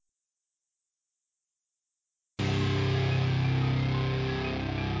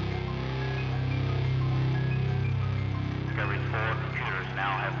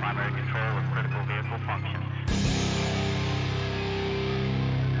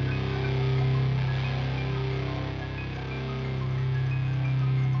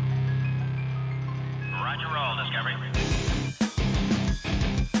roll, Discovery.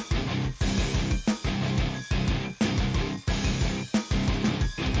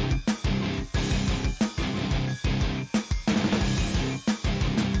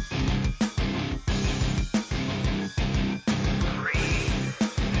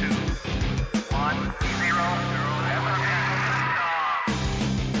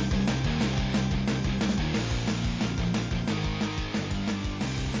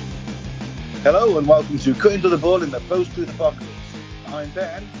 Hello and welcome to Cutting to the Bull in the Post-Truth Apocalypse. I'm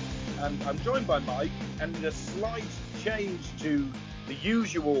Ben and I'm joined by Mike, and in a slight change to the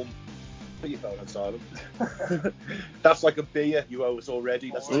usual... Put your phone on silent. That's like a beer you owe us already.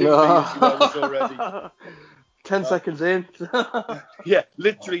 That's 2 beers you owe us already. 10 seconds in. Yeah,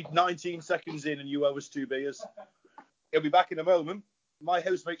 literally 19 seconds in and you owe us 2 beers. He'll be back in a moment. My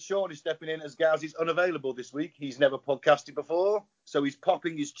housemate Sean is stepping in as Gazzy's unavailable this week. He's never podcasted before, so he's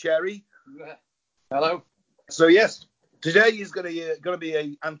popping his cherry. Hello. So yes, today is going to be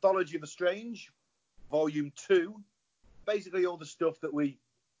an Anthology of the Strange, Volume 2. Basically all the stuff that we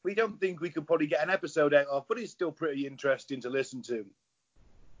don't think we could probably get an episode out of, but it's still pretty interesting to listen to.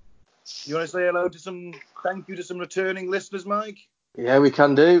 You want to say hello to thank you to some returning listeners, Mike? Yeah, we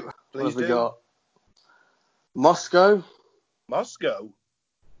can do. Please What have we do. got? Moscow. Moscow?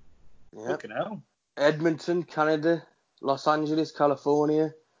 Yep. Fucking hell. Edmonton, Canada. Los Angeles,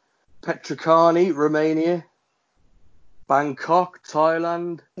 California. Petricani, Romania. Bangkok,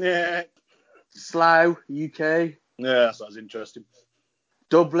 Thailand. Yeah. Slough, UK. Yeah, that sounds interesting.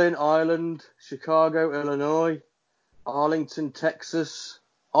 Dublin, Ireland. Chicago, Illinois. Arlington, Texas.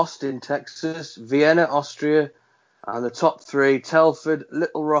 Austin, Texas. Vienna, Austria. And the top 3, Telford,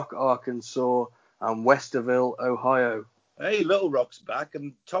 Little Rock, Arkansas. And Westerville, Ohio. Hey, Little Rock's back,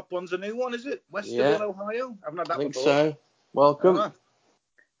 and top one's a new one, is it? Westerville, Ohio? I haven't had that I think before. so. Welcome.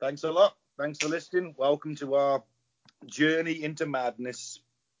 Thanks a lot. Thanks for listening. Welcome to our journey into madness.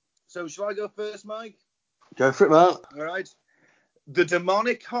 So, shall I go first, Mike? Go for it, man. All right. The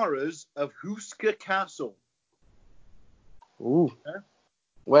demonic horrors of Huska Castle. Ooh. Yeah.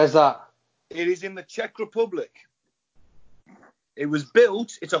 Where's that? It is in the Czech Republic. It was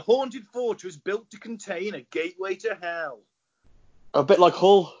built, it's a haunted fortress built to contain a gateway to hell. A bit like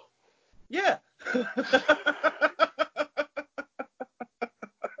Hull. Yeah.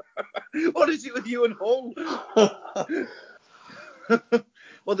 What is it with you and Hull?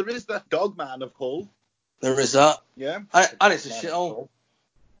 Well, there is that Dogman of Hull. There is that. Yeah. And it's a shithole.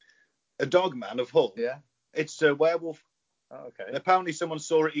 A Dogman of Hull. Yeah. It's a werewolf. Oh, okay. And apparently someone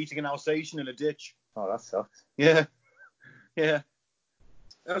saw it eating an Alsatian in a ditch. Oh, that sucks. Yeah. Yeah.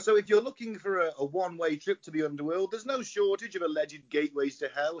 So if you're looking for a one-way trip to the underworld, there's no shortage of alleged gateways to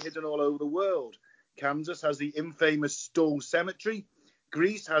hell hidden all over the world. Kansas has the infamous Stull Cemetery.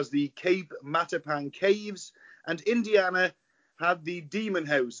 Greece has the Cape Matapan Caves. And Indiana had the Demon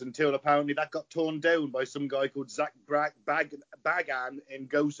House until apparently that got torn down by some guy called Zach Bagan in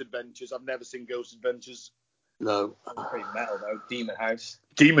Ghost Adventures. I've never seen Ghost Adventures. No. That's pretty metal, though. Demon House.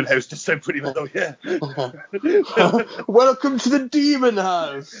 Demon House does sound pretty metal, yeah. Welcome to the Demon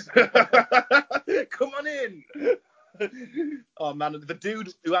House. Come on in. Oh, man, if the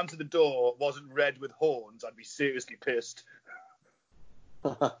dude who answered the door wasn't red with horns, I'd be seriously pissed.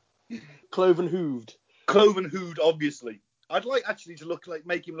 Cloven hooved. Cloven hooved, obviously. I'd like actually to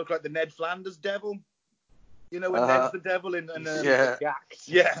make him look like the Ned Flanders devil. You know, when Ned's the devil in yeah.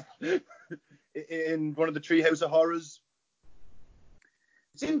 Yeah. In one of the Treehouse of Horrors.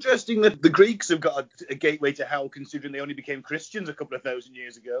 It's interesting that the Greeks have got a gateway to hell, considering they only became Christians a couple of thousand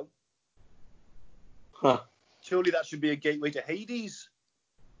years ago. Huh. Surely that should be a gateway to Hades.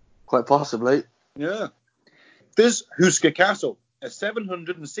 Quite possibly. Yeah. There's Huska Castle, a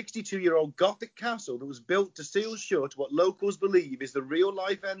 762-year-old Gothic castle that was built to seal shut what locals believe is the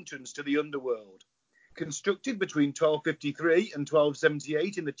real-life entrance to the underworld. Constructed between 1253 and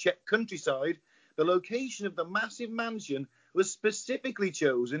 1278 in the Czech countryside, the location of the massive mansion was specifically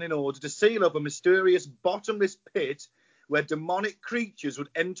chosen in order to seal up a mysterious bottomless pit where demonic creatures would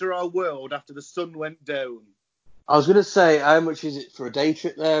enter our world after the sun went down. I was going to say, how much is it for a day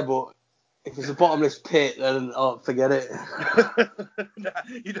trip there, but if it's a bottomless pit, then forget it. Nah,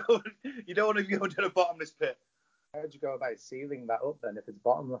 you don't want to go to a bottomless pit. How'd you go about sealing that up then if it's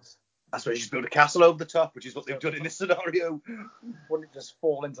bottomless? That's why you just build a castle over the top, which is what they've done in this scenario. Wouldn't it just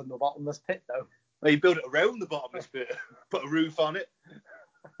fall into the bottomless pit, though? Well, you build it around the bottomless pit, put a roof on it.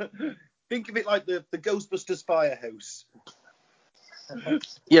 Think of it like the Ghostbusters firehouse.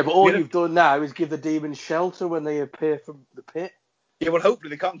 Yeah, but all you've done now is give the demons shelter when they appear from the pit. Yeah, well, hopefully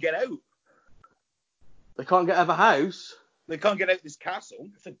they can't get out. They can't get out of a house. They can't get out this castle.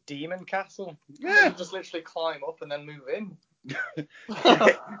 It's a demon castle. Yeah. You just literally climb up and then move in.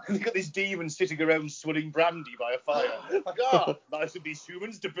 They've got this demon sitting around swilling brandy by a fire. Like, nice of these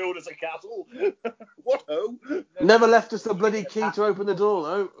humans to build us a castle. What ho? Never left us the bloody key to open the door,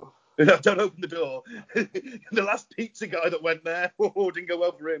 though. No, don't open the door. The last pizza guy that went there, didn't go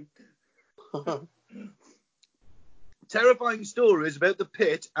well for him. Terrifying stories about the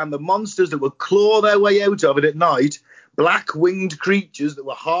pit and the monsters that would claw their way out of it at night. Black-winged creatures that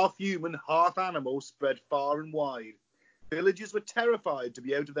were half human, half animal spread far and wide. Villagers were terrified to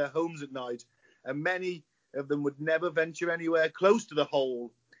be out of their homes at night, and many of them would never venture anywhere close to the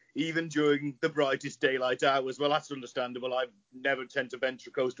hole, even during the brightest daylight hours. Well, that's understandable. I never tend to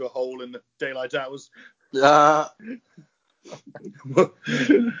venture close to a hole in the daylight hours.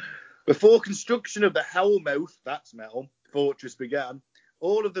 Before construction of the Hellmouth, that's metal, fortress began,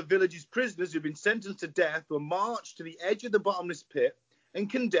 all of the village's prisoners who'd been sentenced to death were marched to the edge of the bottomless pit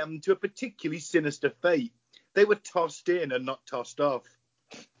and condemned to a particularly sinister fate. They were tossed in and not tossed off.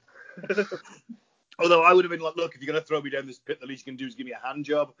 Although I would have been like, look, if you're going to throw me down this pit, the least you can do is give me a hand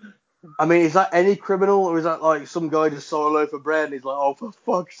job. I mean, is that any criminal, or is that like some guy just saw a loaf of bread and he's like, oh, for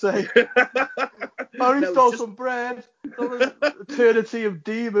fuck's sake. I only stole some bread. Not an eternity of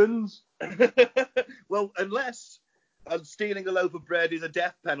demons. Well, unless stealing a loaf of bread is a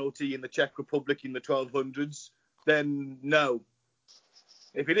death penalty in the Czech Republic in the 1200s, then no.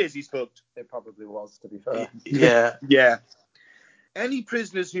 If it is, he's fucked. It probably was, to be fair. Yeah. Yeah. Any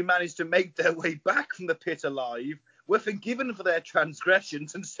prisoners who managed to make their way back from the pit alive were forgiven for their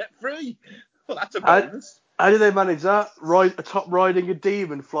transgressions and set free. Well, that's a bonus. How did they manage that? Top riding a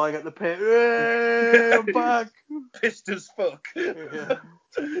demon flying at the pit. Hey, I'm back. Pissed as fuck. Yeah.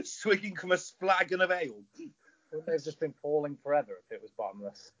 Swigging from a flagon of ale. Wouldn't they have just been falling forever if it was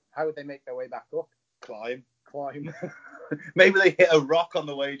bottomless? How would they make their way back up? Climb. Climb. Maybe they hit a rock on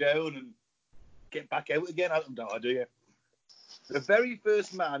the way down and get back out again. I don't know, do you? The very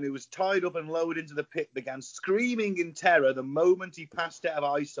first man who was tied up and lowered into the pit began screaming in terror the moment he passed out of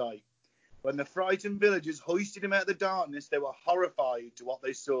eyesight. When the frightened villagers hoisted him out of the darkness, they were horrified to what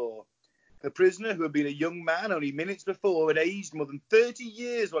they saw. The prisoner, who had been a young man only minutes before, had aged more than 30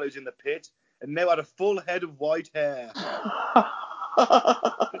 years while he was in the pit and now had a full head of white hair.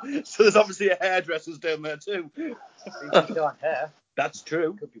 So there's obviously a hairdresser's down there too. Hair. That's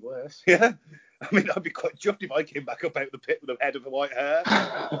true. Could be worse. Yeah. I mean, I'd be quite chuffed if I came back up out of the pit with a head of white hair.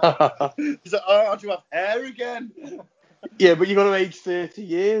 He's like, oh, do you have hair again? Yeah, but you've got to age 30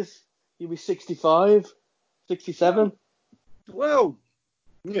 years. You'll be 65, 67. Well,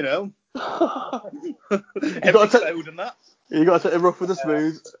 you know. You got to older than that. You got to take the rough with the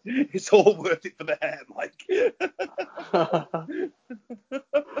smooth. It's all worth it for the hair, Mike.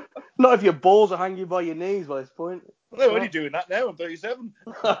 Not if your balls are hanging by your knees by this point. Well, they're already doing that now. I'm 37.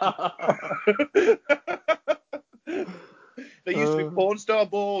 They used to be porn star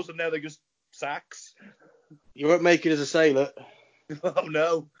balls, and now they're just sacks. You won't make it as a sailor. Oh,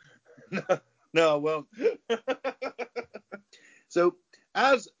 no. No, I won't. So,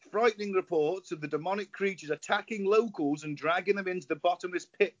 as frightening reports of the demonic creatures attacking locals and dragging them into the bottomless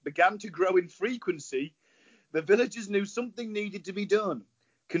pit began to grow in frequency, the villagers knew something needed to be done.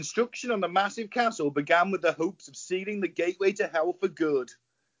 Construction on the massive castle began with the hopes of sealing the gateway to hell for good.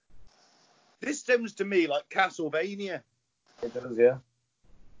 This sounds to me like Castlevania. It does, yeah.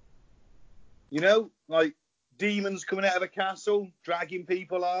 You know, like demons coming out of a castle, dragging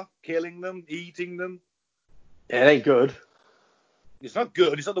people off, killing them, eating them. Yeah, it ain't good. It's not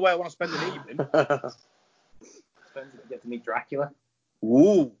good. It's not the way I want to spend an evening. Depends if you get to meet Dracula.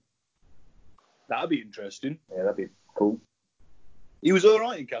 Ooh. That'd be interesting. Yeah, that'd be cool. He was all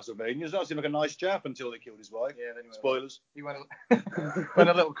right in Castlevania. He seemed like a nice chap until they killed his wife. Yeah, then Spoilers. He went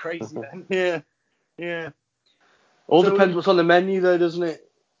a little crazy then. Yeah. All depends what's on the menu, though, doesn't it?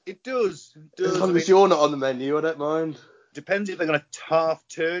 It does. As long as you're not on the menu, I don't mind. Depends if they're going to half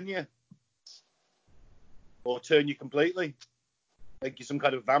turn you. Or turn you completely. Make you some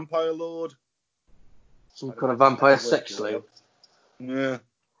kind of vampire lord. Some kind of vampire sex slave. Yeah.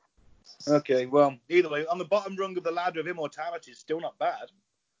 Okay, well, either way, on the bottom rung of the ladder of immortality is still not bad.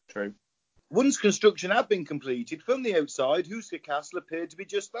 True. Once construction had been completed, from the outside, Huska Castle appeared to be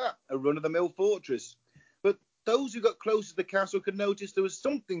just that, a run-of-the-mill fortress. But those who got close to the castle could notice there was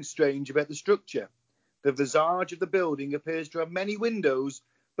something strange about the structure. The visage of the building appears to have many windows,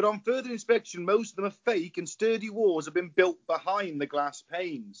 but on further inspection, most of them are fake and sturdy walls have been built behind the glass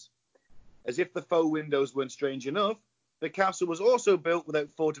panes. As if the faux windows weren't strange enough, the castle was also built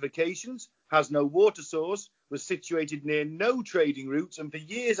without fortifications, has no water source, was situated near no trading routes, and for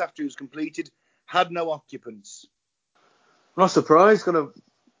years after it was completed, had no occupants. I'm not surprised. Got a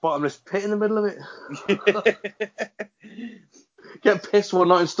bottomless pit in the middle of it. Get pissed one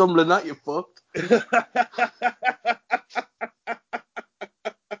night and stumbling that, you're fucked.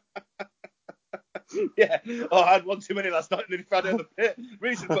 Yeah. Oh, I had one too many last night and nearly fell down the pit.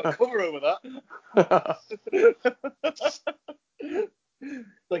 Really should have put a cover over that.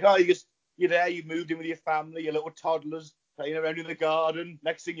 Like, oh, you're there, you moved in with your family, your little toddlers, playing around in the garden.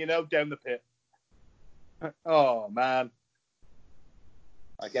 Next thing you know, down the pit. Oh, man.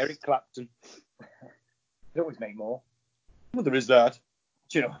 Like Eric Clapton. They always make more. Well, there is that.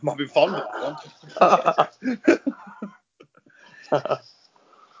 Do you know, I might be fond of that one.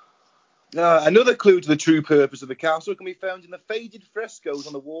 Another clue to the true purpose of the castle can be found in the faded frescoes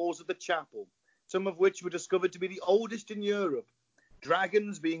on the walls of the chapel, some of which were discovered to be the oldest in Europe.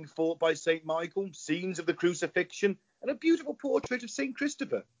 Dragons being fought by St. Michael, scenes of the crucifixion, and a beautiful portrait of St.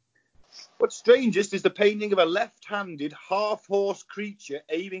 Christopher. What's strangest is the painting of a left-handed, half-horse creature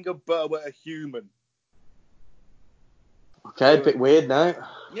aiming a bow at a human. Okay, a bit weird now.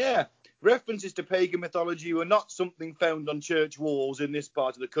 Yeah. References to pagan mythology were not something found on church walls in this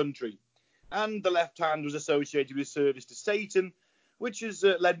part of the country. And the left hand was associated with service to Satan, which has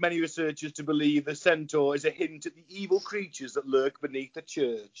led many researchers to believe the centaur is a hint at the evil creatures that lurk beneath the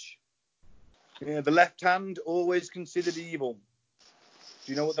church. Yeah, the left hand, always considered evil.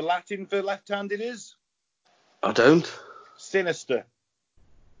 Do you know what the Latin for left-handed is? I don't. Sinister.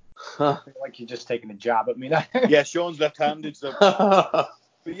 I feel like you're just taking a jab at me now. Yeah, Sean's left-handed, so...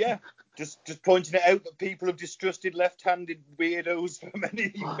 But yeah, just pointing it out that people have distrusted left-handed weirdos for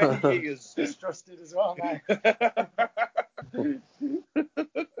many, many years. Distrusted as well now.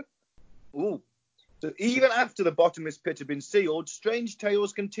 Ooh. So even after the bottomless pit had been sealed, strange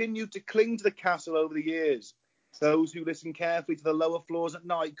tales continued to cling to the castle over the years. Those who listened carefully to the lower floors at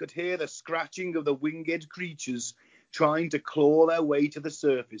night could hear the scratching of the winged creatures trying to claw their way to the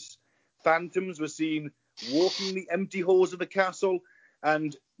surface. Phantoms were seen walking the empty halls of the castle,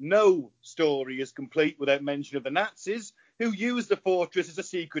 and no story is complete without mention of the Nazis, who used the fortress as a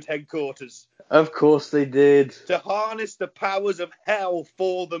secret headquarters. Of course they did. To harness the powers of hell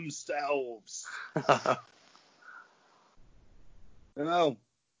for themselves. Oh,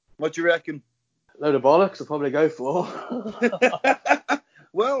 what do you reckon? Load of bollocks I'll probably go for.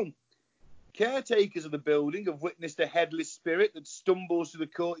 Well, caretakers of the building have witnessed a headless spirit that stumbles through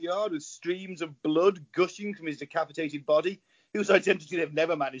the courtyard with streams of blood gushing from his decapitated body, whose identity they've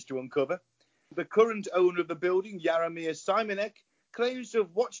never managed to uncover. The current owner of the building, Jaromir Simonek, claims to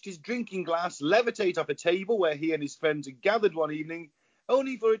have watched his drinking glass levitate off a table where he and his friends had gathered one evening,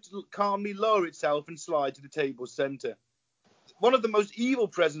 only for it to calmly lower itself and slide to the table's centre. One of the most evil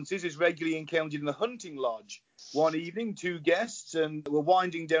presences is regularly encountered in the hunting lodge. One evening, two guests were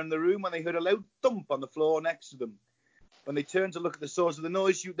winding down the room when they heard a loud thump on the floor next to them. When they turned to look at the source of the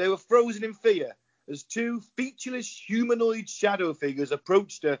noise, they were frozen in fear as two featureless humanoid shadow figures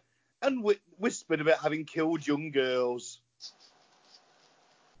approached her and whispered about having killed young girls.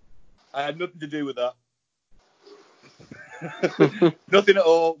 I had nothing to do with that. Nothing at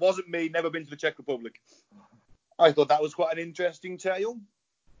all. Wasn't me. Never been to the Czech Republic. I thought that was quite an interesting tale.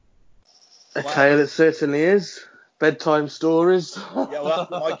 A tale it certainly is. Bedtime stories. Yeah, well,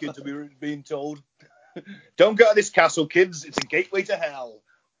 that's what my kids will be being told. Don't go to this castle, kids. It's a gateway to hell.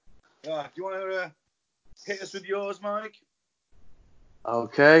 Do you want to hit us with yours, Mike?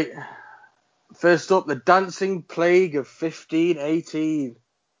 Okay. First up, the dancing plague of 1518.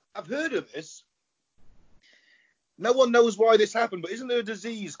 I've heard of this. No one knows why this happened, but isn't there a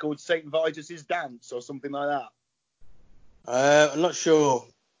disease called St. Vitus's dance or something like that? I'm not sure.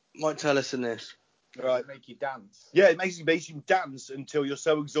 Might tell us in this. Right. Make you dance. Yeah, it makes you dance until you're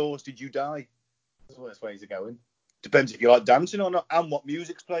so exhausted you die. That's the worst ways of going. Depends if you like dancing or not, and what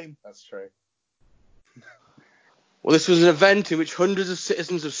music's playing. That's true. Well, this was an event in which hundreds of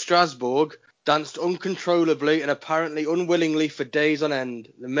citizens of Strasbourg danced uncontrollably and apparently unwillingly for days on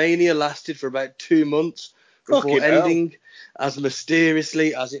end. The mania lasted for about 2 months before ending as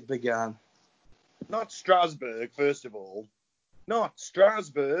mysteriously as it began. Not Strasbourg, first of all. Not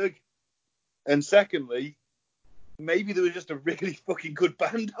Strasbourg. And secondly, maybe there was just a really fucking good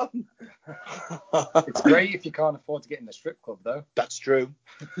band on. It's great if you can't afford to get in the strip club, though. That's true.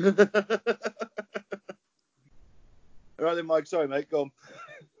 All right then, Mike. Sorry, mate. Go on.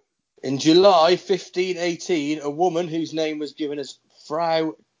 In July 1518, a woman whose name was given as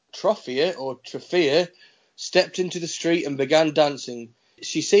Frau Trophea stepped into the street and began dancing.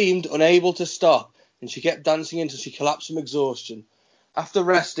 She seemed unable to stop, and she kept dancing until she collapsed from exhaustion. After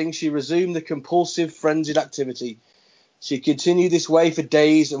resting, she resumed the compulsive, frenzied activity. She continued this way for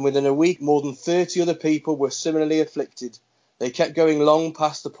days, and within a week, more than 30 other people were similarly afflicted. They kept going long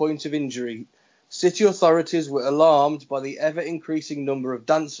past the point of injury. City authorities were alarmed by the ever-increasing number of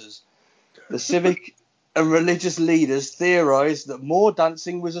dancers. The civic and religious leaders theorised that more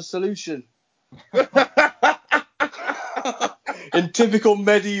dancing was a solution. In typical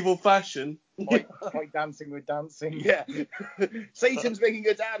medieval fashion. Like dancing with dancing. Yeah. Satan's making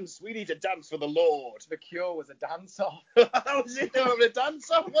a dance. We need to dance for the Lord. The Cure was a dance-off. That was it. They were having a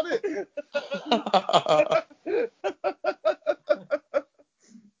dance-off, wasn't it?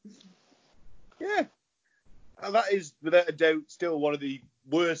 Yeah. And that is, without a doubt, still one of the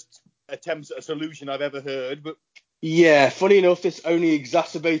worst attempts at a solution I've ever heard. But Yeah, funny enough, this only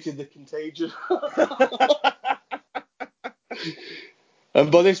exacerbated the contagion. And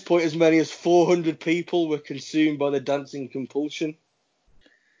by this point, as many as 400 people were consumed by the dancing compulsion.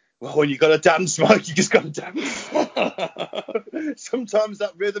 Well, when you got to dance, Mike, you just got to dance. Sometimes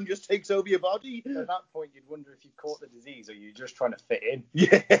that rhythm just takes over your body. At that point, you'd wonder if you caught the disease or you're just trying to fit in.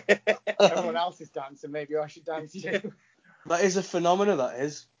 Yeah. Everyone else is dancing, maybe I should dance too. That is a phenomenon, that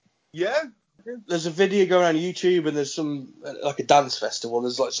is. Yeah. There's a video going on YouTube and there's some, like a dance festival,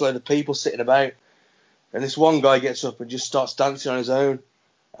 there's like a load of people sitting about. And this one guy gets up and just starts dancing on his own.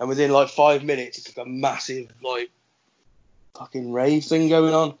 And within like 5 minutes, it's like a massive, like, fucking rave thing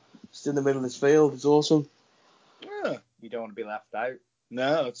going on. Just in the middle of this field. It's awesome. Yeah. You don't want to be left out.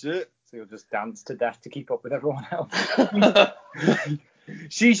 No, that's it. So you'll just dance to death to keep up with everyone else.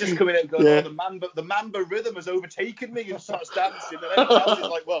 She's just coming out going, Yeah. oh, the Mamba rhythm has overtaken me, and starts dancing. And everyone else is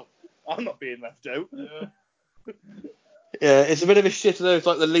like, well, I'm not being left out. Yeah, it's a bit of a shit though. It's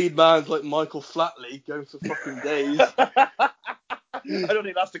like the lead man's like Michael Flatley going for fucking days. I don't think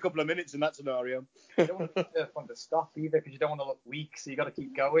it lasts a couple of minutes in that scenario. You don't want to stop either because you don't want to look weak, so you got to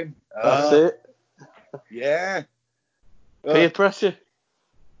keep going. That's it. Yeah. Peer pressure.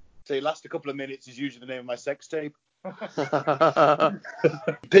 So it lasts a couple of minutes is usually the name of my sex tape.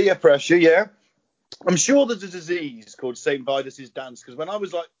 Peer pressure, yeah. I'm sure there's a disease called St. Vitus's dance, because when I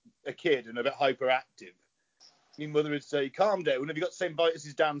was like a kid and a bit hyperactive, my mother would say, calm down, have you got St.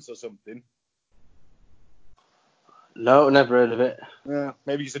 Vitus's dance or something? No, never heard of it. Yeah,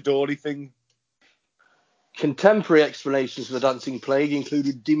 maybe just a Dawley thing. Contemporary explanations for the dancing plague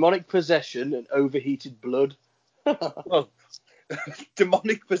included demonic possession and overheated blood. Well,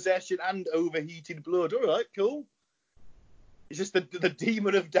 demonic possession and overheated blood. All right, cool. It's just the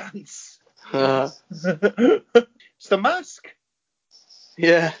demon of dance. It's the mask.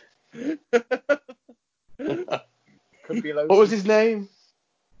 Yeah. Could be Loki. What was his name?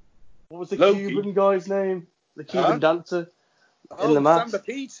 What was the Loki. Cuban guy's name? The Cuban dancer in the mask. Samba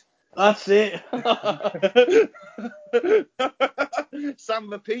Pete. That's it.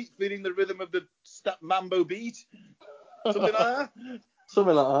 Samba Pete feeling the rhythm of the mambo beat. Something like that.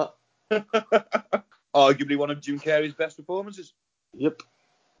 Something like that. Arguably one of Jim Carrey's best performances. Yep.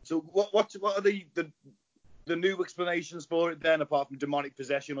 So what are the new explanations for it then, apart from demonic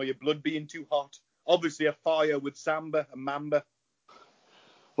possession or your blood being too hot? Obviously a fire with samba and mamba.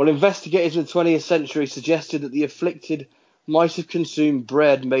 Well, investigators in the 20th century suggested that the afflicted might have consumed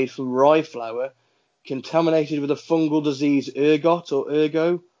bread made from rye flour, contaminated with a fungal disease ergot or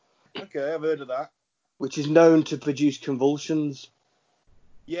ergo, Okay, I've heard of that. which is known to produce convulsions.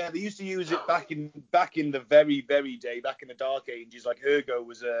 Yeah, they used to use it back in the very, very day, back in the dark ages. Like ergo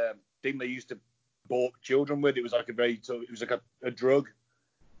was a thing they used to balk children with. It was like a drug,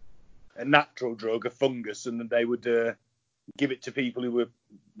 a natural drug, a fungus, and then they would give it to people who were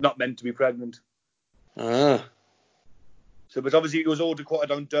not meant to be pregnant. Ah. So, but obviously it was ordered quite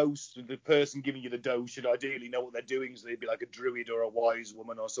a long dose. The person giving you the dose should ideally know what they're doing, so they'd be like a druid or a wise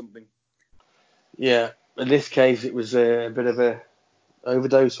woman or something. Yeah, in this case it was a bit of a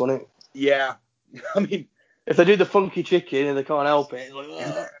overdose, wasn't it? Yeah, I mean, if they do the funky chicken and they can't help it, it's like,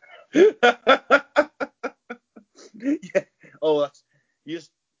 yeah. Oh, you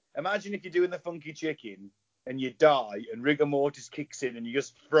just imagine if you're doing the funky chicken and you die and rigor mortis kicks in and you're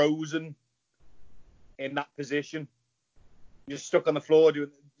just frozen in that position. You're stuck on the floor,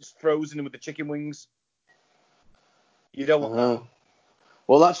 just frozen with the chicken wings. You don't want that.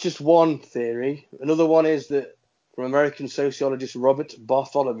 Well, that's just one theory. Another one is that from American sociologist Robert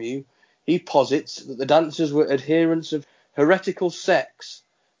Bartholomew, he posits that the dancers were adherents of heretical sects.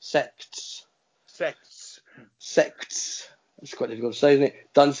 That's quite difficult to say, isn't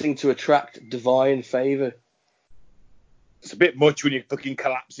it? Dancing to attract divine favour. It's a bit much when you're fucking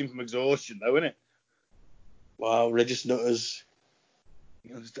collapsing from exhaustion, though, isn't it? Wow, religious nutters.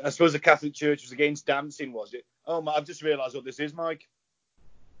 I suppose the Catholic Church was against dancing, was it? Oh, I've just realised what this is, Mike.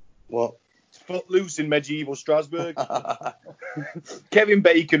 What? It's Footloose in medieval Strasbourg. Kevin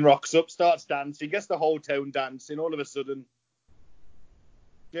Bacon rocks up, starts dancing, gets the whole town dancing. All of a sudden,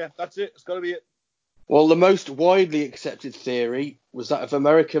 Yeah, that's it. It's got to be it. Well, the most widely accepted theory was that of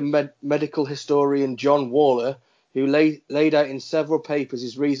American medical historian John Waller, who laid out in several papers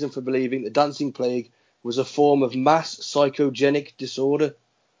his reason for believing the dancing plague was a form of mass psychogenic disorder.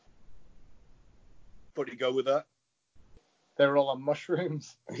 Probably go with that. They're all on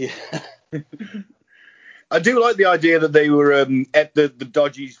mushrooms. Yeah. I do like the idea that they were at the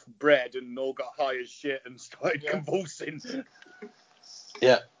dodgy bread and all got high as shit and started convulsing.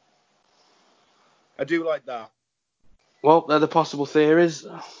 Yeah. I do like that. Well, they're the possible theories.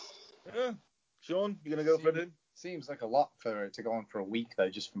 Yeah. Sean, you going to go for it? Seems like a lot for it to go on for a week, though,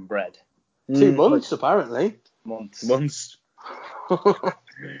 just from bread. 2 months, apparently. Months.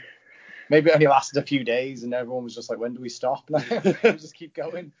 Maybe it only lasted a few days and everyone was just like, when do we stop now? We just keep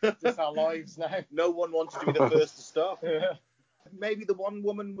going. Just our lives now. No one wanted to be the first to stop. Yeah. Maybe the one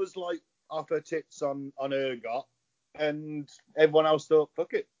woman was like off her tits on ergot and everyone else thought,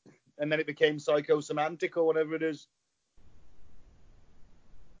 fuck it. And then it became psychosemantic or whatever it is.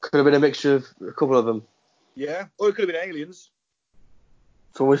 Could have been a mixture of a couple of them. Yeah, or it could have been aliens.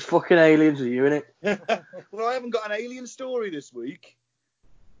 It's always fucking aliens with you, innit? Well, I haven't got an alien story this week.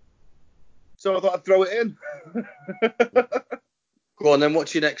 So I thought I'd throw it in. Go on then,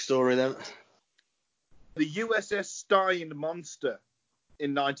 what's your next story then? The USS Stein monster.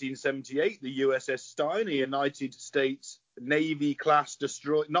 In 1978, the USS Stein, a United States Navy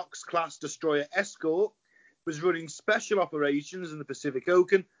Knox-class destroyer escort, was running special operations in the Pacific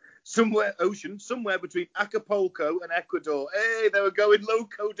Ocean, somewhere between Acapulco and Ecuador. Hey, they were going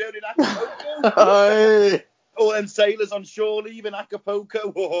loco down in Acapulco. All them sailors on shore leave in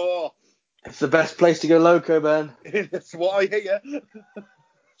Acapulco. Oh. It's the best place to go loco, Ben. That's what I hear.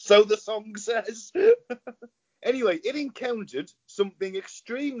 So the song says. Anyway, it encountered something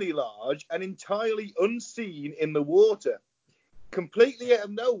extremely large and entirely unseen in the water. Completely out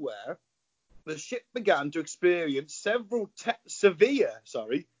of nowhere, the ship began to experience several severe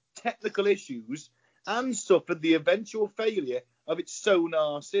technical issues and suffered the eventual failure of its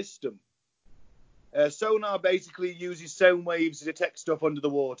sonar system. Sonar basically uses sound waves to detect stuff under the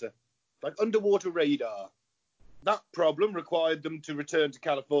water, like underwater radar. That problem required them to return to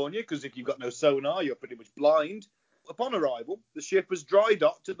California, because if you've got no sonar, you're pretty much blind. Upon arrival, the ship was dry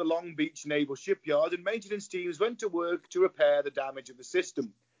docked at the Long Beach Naval Shipyard, and maintenance teams went to work to repair the damage of the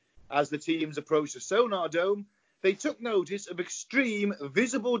system. As the teams approached the sonar dome, they took notice of extreme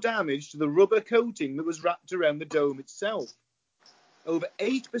visible damage to the rubber coating that was wrapped around the dome itself. Over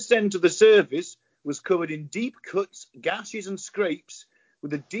 8% of the surface was covered in deep cuts, gashes, and scrapes.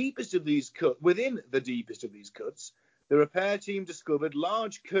 Within the deepest of these cuts, the repair team discovered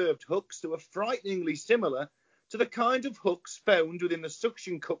large curved hooks that were frighteningly similar to the kind of hooks found within the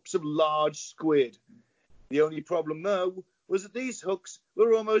suction cups of large squid. The only problem, though, was that these hooks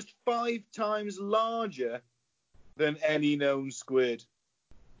were almost 5 times larger than any known squid.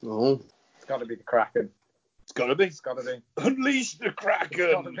 Oh. It's got to be the Kraken. It's got to be. It's got to be. Unleash the Kraken!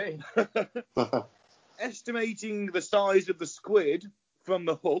 It's got to be. Estimating the size of the squid from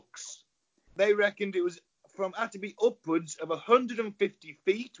the hooks, they reckoned it had to be upwards of 150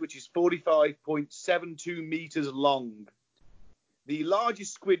 feet, which is 45.72 meters long. The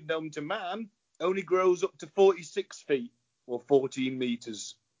largest squid known to man only grows up to 46 feet, or 14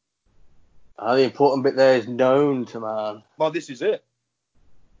 meters. The important bit there is known to man. Well, this is it.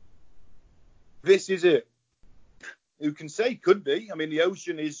 This is it. Who can say? Could be. I mean, the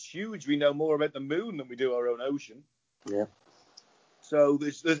ocean is huge. We know more about the moon than we do our own ocean. Yeah. So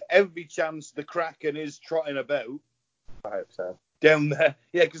there's every chance the Kraken is trotting about. I hope so. Down there.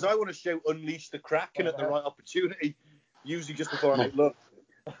 Yeah, because I want to shout Unleash the Kraken at the right opportunity. Usually just before I make love.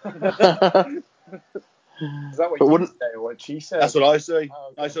 Is that what you say or what she said? That's what I say.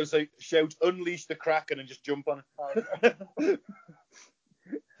 Oh, okay. I sort of say, shout Unleash the Kraken and just jump on it.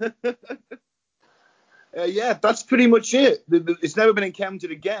 Yeah, that's pretty much it. It's never been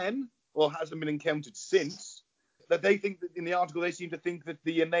encountered again, or hasn't been encountered since. That they think that in the article they seem to think that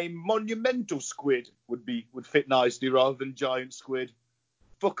the name monumental squid would fit nicely rather than giant squid.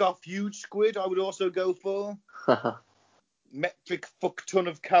 Fuck off huge squid I would also go for. Metric fuck ton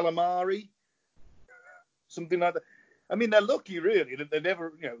of calamari. Something like that. I mean, they're lucky really that they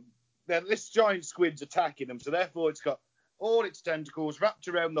never, this giant squid's attacking them, so therefore it's got all its tentacles wrapped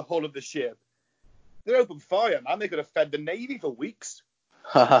around the hull of the ship. They're open fire, man. They could have fed the Navy for weeks.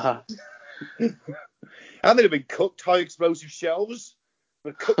 And they'd have been cooked, high explosive shells.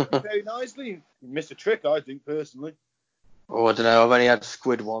 But cooked very nicely. You missed a trick, I think, personally. Oh, I don't know. I've only had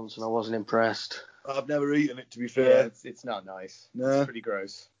squid once and I wasn't impressed. I've never eaten it, to be fair. Yeah, it's not nice. No. It's pretty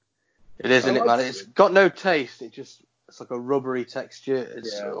gross. It is, isn't it, man? It's got no taste. It just It's like a rubbery texture.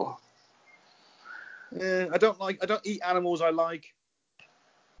 I don't eat animals I like.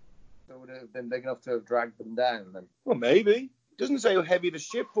 So would it have been big enough to have dragged them down then? Well, maybe. It doesn't say how heavy the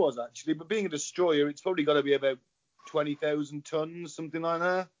ship was, actually, but being a destroyer, it's probably got to be about 20,000 tons, something like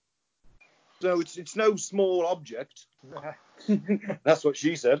that. So it's no small object. That's what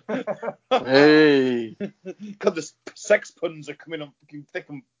she said. Hey. God, the sex puns are coming on thick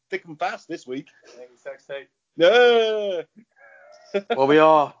and fast this week. Sex tape. No. Well, we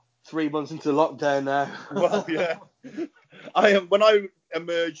are 3 months into lockdown now. Well, yeah. When I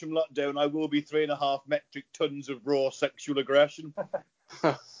emerge from lockdown, I will be 3.5 metric tons of raw sexual aggression.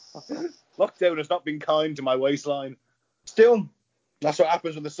 Lockdown has not been kind to my waistline. Still, that's what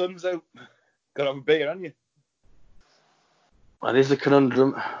happens when the sun's out. Gotta have a beer, haven't you? That is a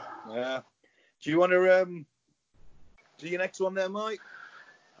conundrum. Yeah. Do you want to do your next one there, Mike?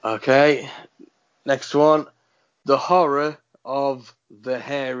 Okay. Next one. The horror of the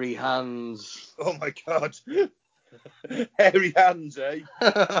hairy hands. Oh my God. Hairy hands, eh?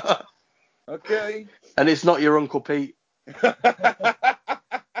 Okay. And it's not your Uncle Pete.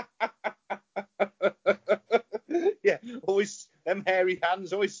 Yeah, always them hairy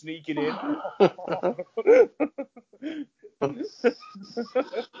hands always sneaking in.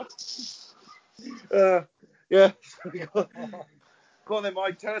 Yeah. Go on then,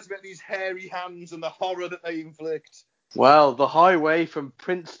 Mike. Tell us about these hairy hands and the horror that they inflict. Well, the highway from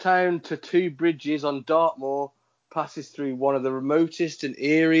Princetown to Two Bridges on Dartmoor passes through one of the remotest and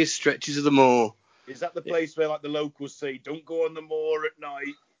eeriest stretches of the moor. Is that the place where, like, the locals say, don't go on the moor at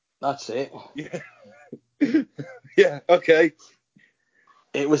night? That's it. Yeah. Yeah, okay.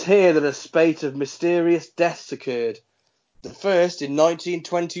 It was here that a spate of mysterious deaths occurred. The first in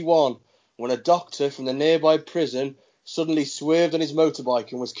 1921, when a doctor from the nearby prison suddenly swerved on his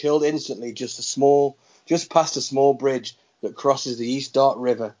motorbike and was killed instantly just past a small bridge that crosses the East Dart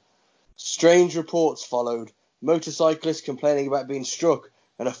River. Strange reports followed, motorcyclists complaining about being struck,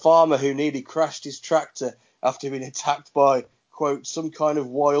 and a farmer who nearly crashed his tractor after being attacked by, quote, some kind of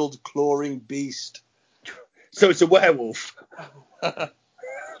wild clawing beast. So it's a werewolf.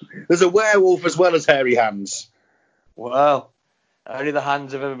 There's a werewolf as well as hairy hands. Well, only the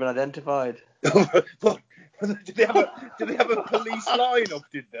hands have ever been identified. What? Did they have a police line-up,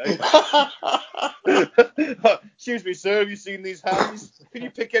 did they? Excuse me, sir, have you seen these hands? Can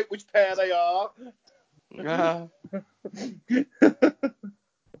you pick out which pair they are?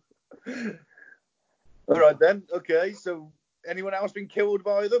 All right then, okay, so anyone else been killed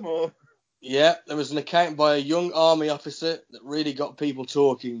by them, or? Yeah, there was an account by a young army officer that really got people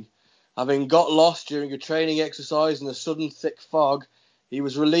talking. Having got lost during a training exercise in a sudden thick fog, he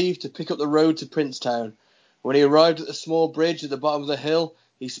was relieved to pick up the road to Princetown. When he arrived at the small bridge at the bottom of the hill,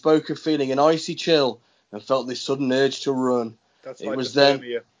 he spoke of feeling an icy chill and felt this sudden urge to run. That's It was then.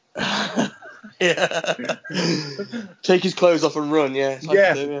 Yeah. Take his clothes off and run, yeah.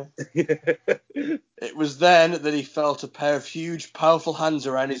 It was then that he felt a pair of huge, powerful hands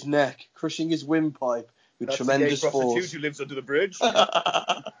around his neck, crushing his windpipe with tremendous force. That's the gay prostitute force. who lives under the bridge.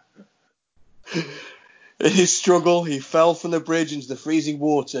 In his struggle, he fell from the bridge into the freezing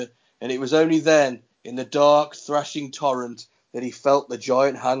water, and it was only then, in the dark, thrashing torrent, that he felt the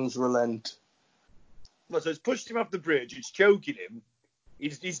giant hands relent. Well, so it's pushed him off the bridge, it's choking him,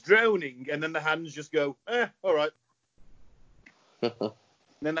 he's drowning, and then the hands just go, all right. And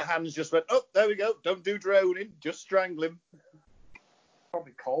then the hands just went, oh, there we go, don't do drowning, just strangle him.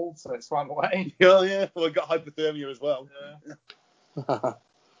 Probably cold, so it swam away. Oh, yeah, well, it got hypothermia as well. Yeah.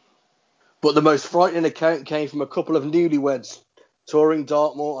 But the most frightening account came from a couple of newlyweds touring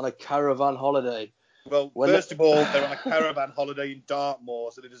Dartmoor on a caravan holiday. Well, first of all, they're on a caravan holiday in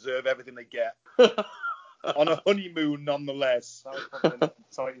Dartmoor, so they deserve everything they get. On a honeymoon, nonetheless. That was probably the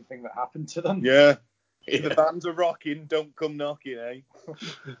exciting thing that happened to them. Yeah. If the bands are rocking, don't come knocking, eh?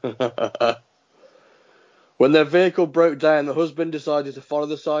 When their vehicle broke down, the husband decided to follow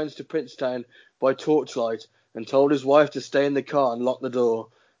the signs to Princetown by torchlight and told his wife to stay in the car and lock the door,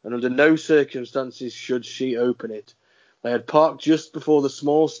 and under no circumstances should she open it. They had parked just before the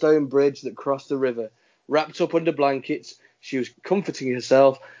small stone bridge that crossed the river. Wrapped up under blankets, she was comforting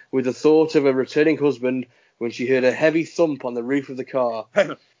herself with the thought of a returning husband when she heard a heavy thump on the roof of the car.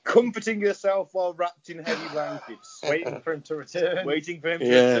 Comforting herself while wrapped in heavy blankets. Waiting for him to return.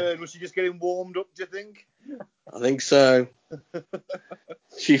 Return. Was she just getting warmed up, do you think? I think so.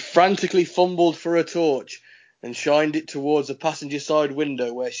 She frantically fumbled for a torch and shined it towards a passenger side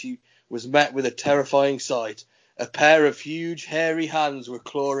window, where she was met with a terrifying sight. A pair of huge, hairy hands were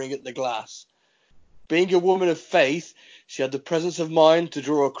clawing at the glass. Being a woman of faith, she had the presence of mind to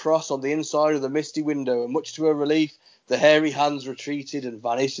draw a cross on the inside of the misty window, and much to her relief, The hairy hands retreated and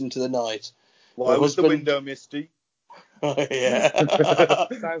vanished into the night. Why was the window misty? Oh, yeah.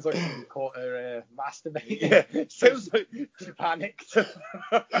 Sounds like you caught her masturbating. Yeah, sounds like She panicked.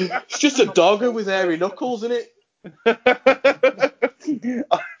 It's just a dogger with hairy knuckles in it.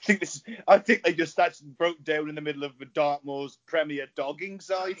 I think they just actually broke down in the middle of Dartmoor's premier dogging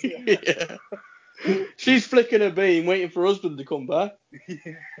site. Yeah. She's flicking her beam, waiting for her husband to come back.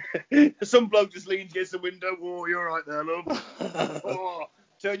 Some bloke just leans against the window. Oh, you're right there, love. Oh,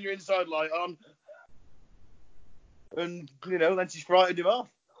 turn your inside light on. And, then she's frightened him off.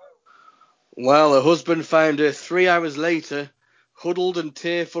 Well, her husband found her 3 hours later, huddled and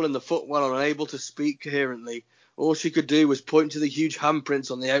tearful in the footwell and unable to speak coherently. All she could do was point to the huge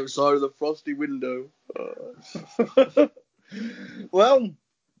handprints on the outside of the frosty window. Well,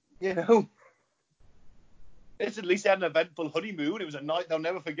 it's at least had an eventful honeymoon. It was a night they'll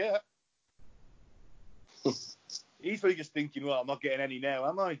never forget. He's probably just thinking, well, I'm not getting any now,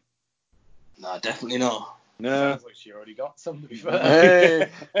 am I? No, definitely not. No. Sounds like she already got some, to be fair.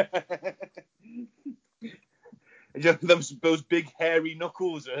 Hey. those big hairy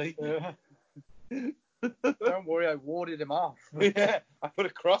knuckles, eh? Don't worry, I warded him off. Yeah, I put a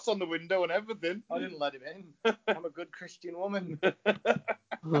cross on the window and everything. I didn't let him in. I'm a good Christian woman.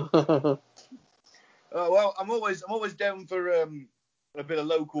 Well, I'm always down for a bit of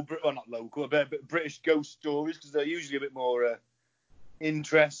local, not local, a bit of British ghost stories because they're usually a bit more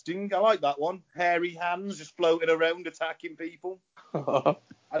interesting. I like that one. Hairy hands just floating around attacking people.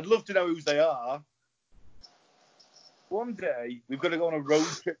 I'd love to know whose they are. One day we've got to go on a road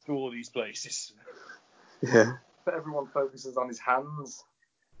trip to all these places. Yeah. But everyone focuses on his hands.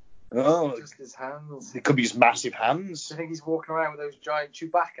 Oh, Just his hands. it could be just massive hands. Do you think he's walking around with those giant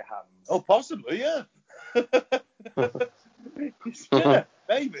Chewbacca hands? Oh, possibly, yeah. Yeah,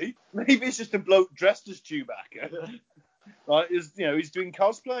 maybe. Maybe it's just a bloke dressed as Chewbacca. Like, he's doing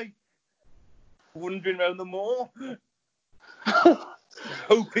cosplay. Wandering around the mall.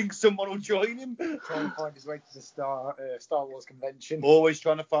 Hoping someone will join him. Trying to find his way to the Star Wars convention. Always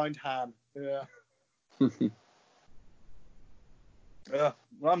trying to find Han. Yeah. Well,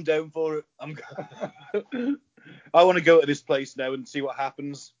 I'm down for it. I want to go to this place now and see what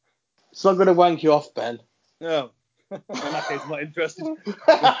happens. It's not going to wank you off, Ben. No. In that case, I'm not interested. Well,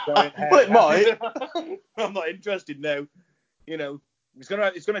 it might. I'm not interested now. It's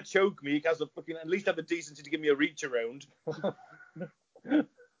gonna choke me. It has at least have the decency to give me a reach around.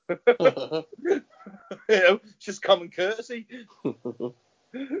 It's just common courtesy. The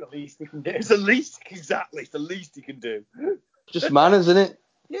least he can do. It's the least he can do. Just manners, isn't it?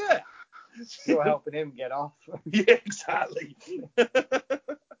 Yeah. You're helping him get off. Yeah, exactly.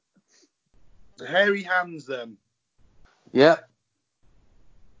 Hairy hands, then. Yeah.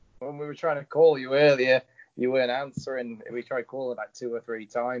 When we were trying to call you earlier, you weren't answering. We tried calling like 2 or 3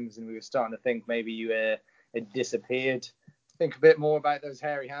 times, and we were starting to think maybe you had disappeared. Think a bit more about those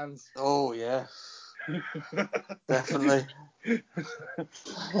hairy hands. Oh, yeah. Definitely. It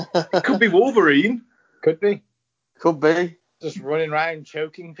could be Wolverine. Could be. Could be. Just running around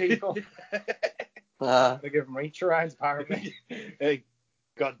choking people. They give them reach arounds, apparently. Hey,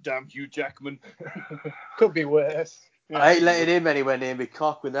 goddamn Hugh Jackman. Could be worse. I ain't letting him anywhere near me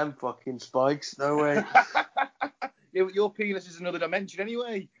cock with them fucking spikes. No way. Yeah, but your penis is another dimension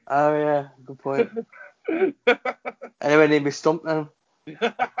anyway. Oh, yeah. Good point. Anywhere near me stump now.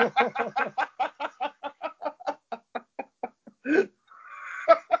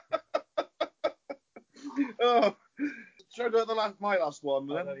 Oh, should I go to my last one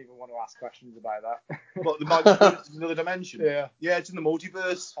then? I don't even want to ask questions about that. What, my penis is another dimension? Yeah. Yeah, it's in the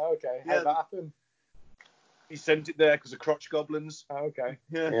multiverse. Oh, okay. Yeah. How'd that happen? He sent it there because of crotch goblins. Oh, okay.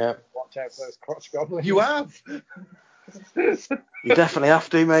 Yeah. Watch out for those crotch goblins. You have. You definitely have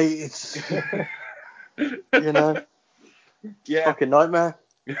to, mate. It's, Yeah. fucking nightmare.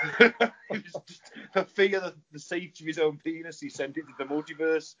 Just for fear of the safety of his own penis, he sent it to the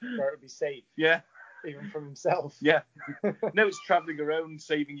multiverse. Where it would be safe. Yeah. Even from himself. Yeah. Now it's travelling around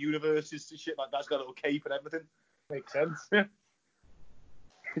saving universes and shit like that. It's got a little cape and everything. Makes sense. Yeah.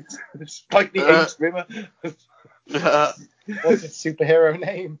 It's like the Ace Rimmer. What's its superhero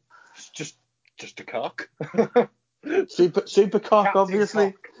name? It's just a cock. Super cock, Captain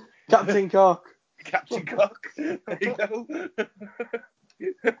obviously. Cock. Captain Cock. Captain Cock. There you go.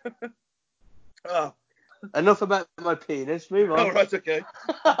 Oh. Enough about my penis. Move on. Oh, right, okay.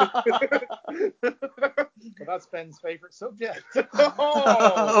 Well, that's Ben's favourite subject.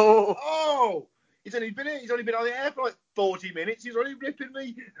 Oh! He's only been on the air for like 40 minutes. He's already ripping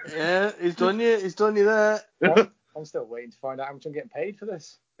me. Yeah, he's done you. He's done you there. I'm still waiting to find out how much I'm getting paid for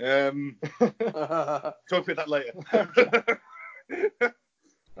this. Talk about that later.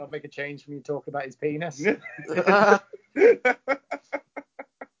 I'll make a change from you talking about his penis.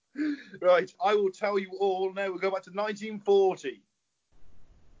 Right, I will tell you all now. We'll go back to 1940.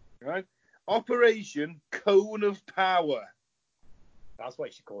 Right, Operation Cone of Power. That's what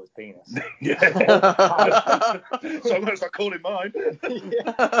you should call his penis. Yeah. So I'm going to start calling mine.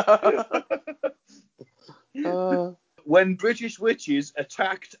 When British witches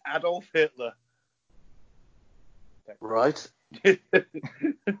attacked Adolf Hitler. Right. It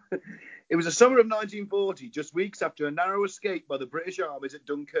was the summer of 1940, just weeks after a narrow escape by the British armies at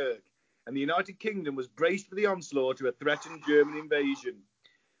Dunkirk, and the United Kingdom was braced for the onslaught of a threatened German invasion.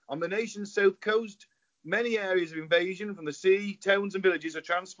 On the nation's south coast, many areas of invasion from the sea, towns and villages are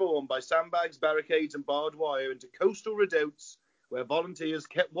transformed by sandbags, barricades and barbed wire into coastal redoubts where volunteers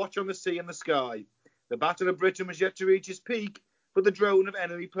kept watch on the sea and the sky. The Battle of Britain was yet to reach its peak, but the drone of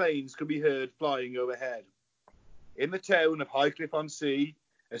enemy planes could be heard flying overhead. In the town of Highcliffe-on-Sea,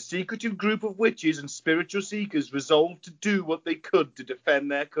 a secretive group of witches and spiritual seekers resolved to do what they could to defend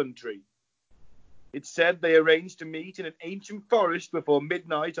their country. It's said they arranged to meet in an ancient forest before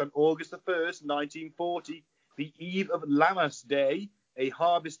midnight on August the 1st, 1940, the eve of Lammas Day, a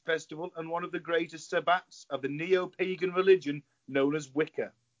harvest festival and one of the greatest sabbats of the neo-pagan religion known as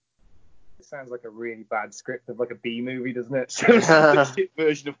Wicca. It sounds like a really bad script of like a B movie, doesn't it? Sounds like the shit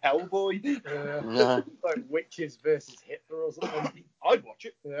version of Hellboy. No. Like witches versus Hitler or something. I'd watch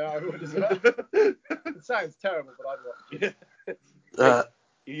it. Yeah, I would as well. It sounds terrible, but I'd watch it.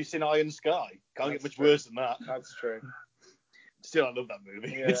 You've seen Iron Sky. Can't get much true. worse than that. That's true. Still, I love that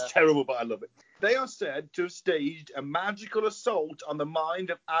movie. Yeah. It's terrible, but I love it. They are said to have staged a magical assault on the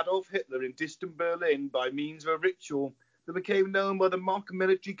mind of Adolf Hitler in distant Berlin by means of a ritual that became known by the mock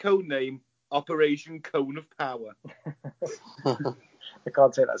military code name Operation Cone of Power. I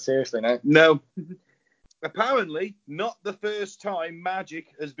can't take that seriously now. No. Apparently, not the first time magic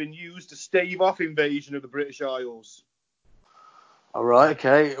has been used to stave off invasion of the British Isles. All right,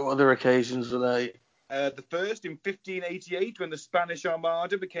 okay. What other occasions were they? The first in 1588, when the Spanish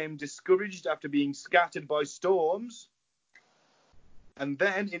Armada became discouraged after being scattered by storms. And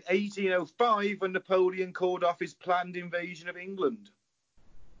then in 1805, when Napoleon called off his planned invasion of England.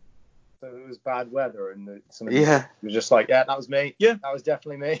 So it was bad weather, and somebody Yeah. was just like, yeah, that was me. Yeah. That was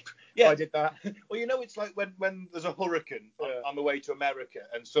definitely me. Yeah. I did that. Well, you know, it's like when there's a hurricane Yeah. on the way to America,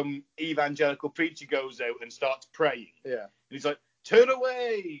 and some evangelical preacher goes out and starts praying. Yeah. And he's like, turn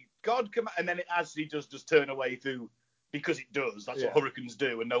away, God come, and then it actually does just turn away through, because it does. That's what hurricanes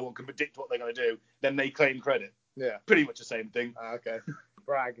do, and no one can predict what they're going to do. Then they claim credit. Yeah. Pretty much the same thing. Okay.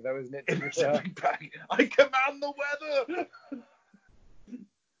 Brag, though, isn't it? It's a big bag. I command the weather.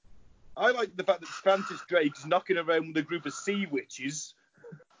 I like the fact that Francis Drake is knocking around with a group of sea witches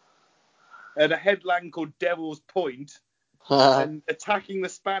at a headland called Devil's Point and attacking the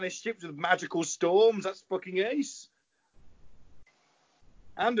Spanish ships with magical storms. That's fucking ace.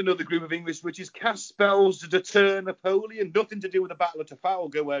 And another group of English witches cast spells to deter Napoleon. Nothing to do with the Battle of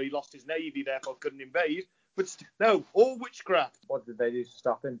Trafalgar, where he lost his navy, therefore couldn't invade. But no, all witchcraft. What did they do to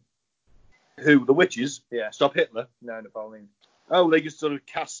stop him? Who? The witches? Yeah. Stop Hitler? No, Napoleon. Oh, they just sort of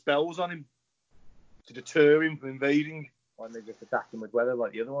cast spells on him to deter him from invading. Why didn't they just attack him with weather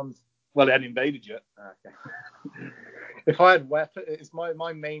like the other ones? Well, they hadn't invaded yet. Okay. If I had weapon, it's my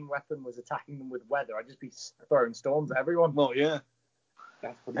main weapon was attacking them with weather. I'd just be throwing storms at everyone. Well, yeah.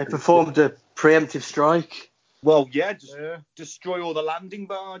 They performed a preemptive strike. Well, yeah, just destroy all the landing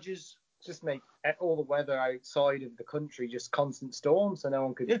barges. Just make all the weather outside of the country just constant storms, so no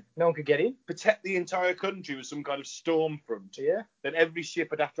one could get in. Protect the entire country with some kind of storm front. Yeah. Then every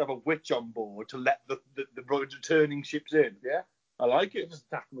ship would have to have a witch on board to let the returning ships in. Yeah. I like it. Just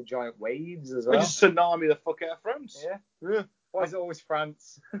attack them with giant waves as We well. just tsunami the fuck out of France. Yeah. Why is it always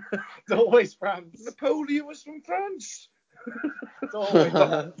France? It's always France. Napoleon was from France. It's always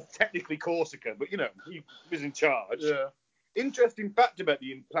Technically Corsica, but you know, he was in charge. Yeah. Interesting fact about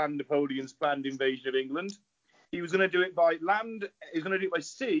Napoleon's planned invasion of England. He was going to do it by land, he was going to do it by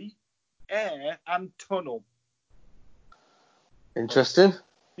sea, air, and tunnel. Interesting.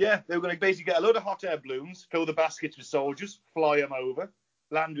 Yeah, they were going to basically get a load of hot air balloons, fill the baskets with soldiers, fly them over,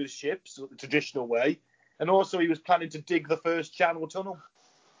 land with ships, the traditional way, and also he was planning to dig the first Channel tunnel.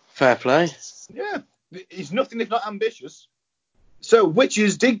 Fair play. Yeah, he's nothing if not ambitious. So,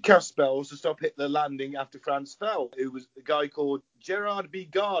 witches did cast spells to stop Hitler landing after France fell. It was a guy called Gerard B.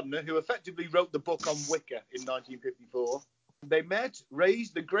 Gardner who effectively wrote the book on Wicca in 1954. They met,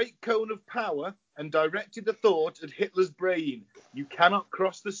 raised the great cone of power, and directed the thought at Hitler's brain. You cannot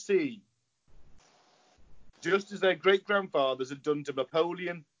cross the sea. just as their great-grandfathers had done to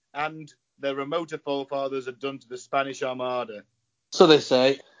Napoleon and their remoter forefathers had done to the Spanish Armada. So they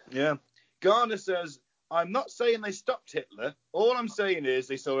say. Yeah. Garner says, I'm not saying they stopped Hitler. All I'm saying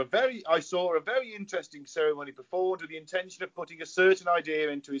is I saw a very interesting ceremony performed with the intention of putting a certain idea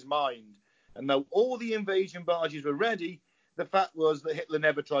into his mind. And though all the invasion barges were ready, the fact was that Hitler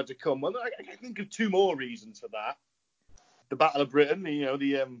never tried to come. Well, I can think of two more reasons for that. The Battle of Britain,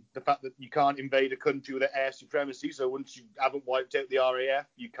 the fact that you can't invade a country with air supremacy, so once you haven't wiped out the RAF,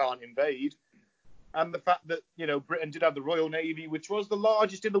 you can't invade. And the fact that, Britain did have the Royal Navy, which was the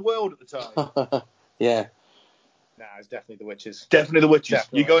largest in the world at the time. Yeah. Nah, it's definitely the witches. Definitely the witches.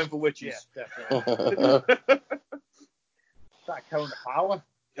 Definitely. You're going for witches. Yeah, definitely. That cone of power.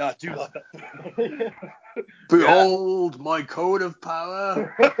 Yeah, I do like that. Behold my cone of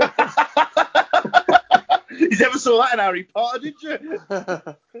power. You never saw that in Harry Potter, did you?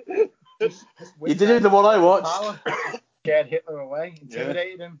 You did it in the one I watched. Scared Hitler away,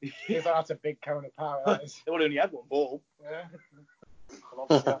 intimidated him. He's like, that's a big cone of power, that is. They only had one ball. Yeah. Well,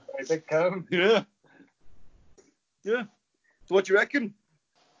 obviously that's a very big cone. Yeah. Yeah. So what do you reckon?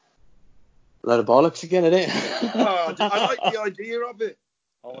 A load of bollocks again, isn't it? Oh, I like the idea of it.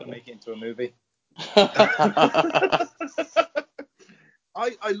 I want to make it into a movie.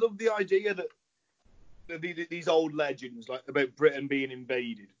 I love the idea that these old legends, like about Britain being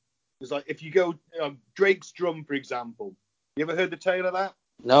invaded. It's like if you go, Drake's drum, for example. You ever heard the tale of that?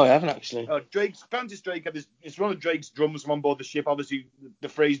 No, I haven't actually. Francis Drake had this. It's one of Drake's drums from on board the ship. Obviously, the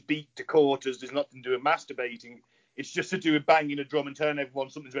phrase "beat to quarters" there's nothing to do with masturbating. It's just to do with banging a drum and telling everyone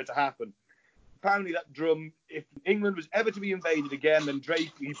something's about to happen. Apparently, that drum, if England was ever to be invaded again, then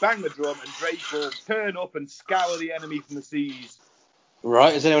he banged the drum and Drake will turn up and scour the enemy from the seas.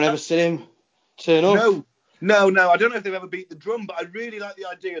 Right, has anyone ever seen him turn up? No, I don't know if they've ever beat the drum, but I really like the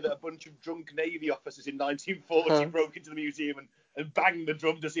idea that a bunch of drunk Navy officers in 1940 broke into the museum and banged the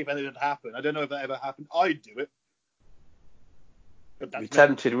drum to see if anything had happened. I don't know if that ever happened. I'd do it. You'd be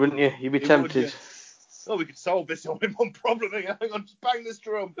tempted, wouldn't you? You'd be tempted. Would, yeah. Oh, we could solve this all in one problem. Hang on, just bang this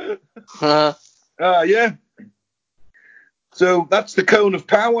drum. Yeah. So that's the cone of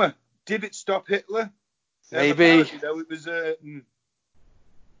power. Did it stop Hitler? Maybe. Apparently, though, it was...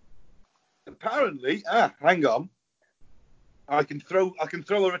 Apparently, hang on. I can throw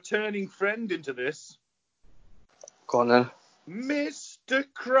a returning friend into this. Go on then. Mr.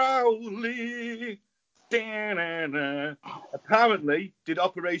 Crowley. Da-na-na. Apparently, did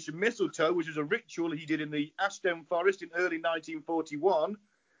Operation Mistletoe, which was a ritual he did in the Ashdown Forest in early 1941,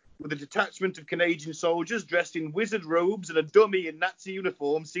 with a detachment of Canadian soldiers dressed in wizard robes and a dummy in Nazi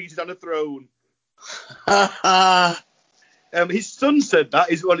uniform seated on a throne. His son said that,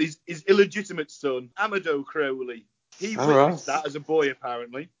 his illegitimate son, Amadou Crowley. He witnessed that as a boy,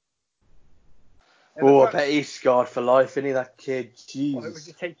 apparently. I bet he's scarred for life, isn't he, that kid? Jesus. Why would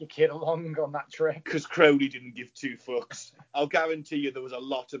you take your kid along on that trip? Because Crowley didn't give two fucks. I'll guarantee you there was a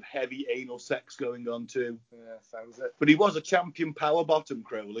lot of heavy anal sex going on too. Yeah, sounds it. But he was a champion power bottom,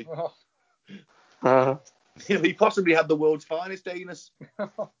 Crowley. Oh. He possibly had the world's finest anus.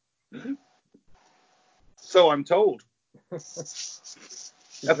 So I'm told.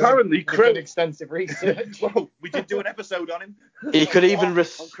 Apparently, Crowley did extensive research. Well, we did do an episode on him. He could even on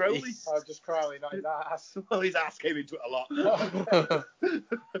Crowley. Just Crowley, not his ass. Well, his ass came into it a lot.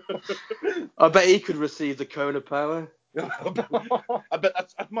 I bet he could receive the cone of power. I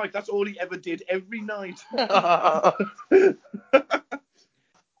bet Mike. That's all he ever did every night.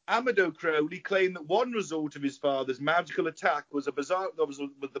 Amadou Crowley claimed that one result of his father's magical attack was the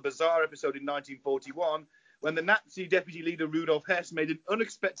bizarre episode in 1941 when the Nazi deputy leader Rudolf Hess made an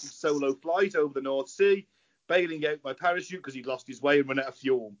unexpected solo flight over the North Sea, bailing out by parachute because he'd lost his way and run out of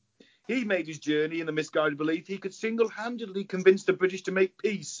fuel. He made his journey in the misguided belief he could single-handedly convince the British to make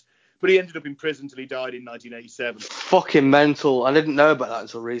peace, but he ended up in prison till he died in 1987. Fucking mental. I didn't know about that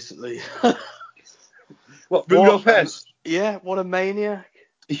until recently. What, Rudolf Hess? Yeah, what a maniac.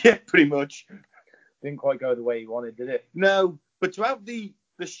 Yeah, pretty much. Didn't quite go the way he wanted, did it? No, but to have the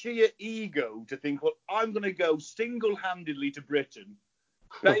sheer ego to think, well, I'm going to go single-handedly to Britain,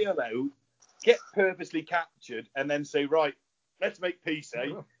 bail out, get purposely captured, and then say, right, let's make peace,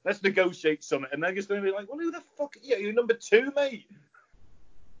 eh? Let's negotiate something. And they're just going to be like, well, who the fuck? Yeah, you're number two, mate.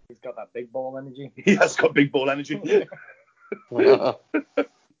 He's got that big ball energy. He has got big ball energy.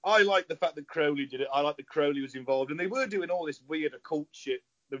 I like the fact that Crowley did it. I like that Crowley was involved. And they were doing all this weird occult shit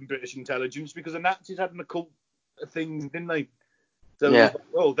in British intelligence because the Nazis had an occult thing, didn't they? So, yeah.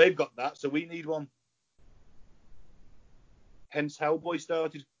 Oh, they've got that, so we need one. Hence Hellboy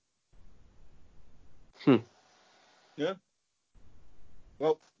started. Yeah.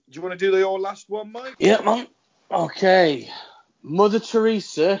 Well, Do you want to do your last one, Mike? Yeah, man. Okay. Mother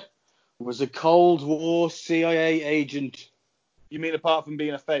Teresa was a Cold War CIA agent. You mean apart from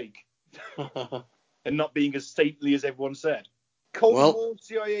being a fake and not being as saintly as everyone said? Cold War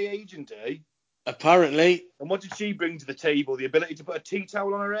CIA agent, eh? Apparently. And what did she bring to the table? The ability to put a tea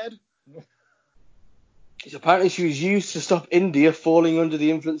towel on her head? Apparently she was used to stop India falling under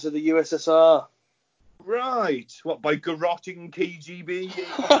the influence of the USSR. Right. What, by garroting KGB?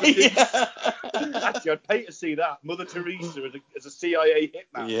 Yeah. Actually, I'd pay to see that. Mother Teresa as a CIA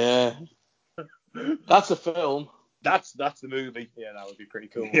hitman. Yeah. That's a film. That's the movie. Yeah, that would be pretty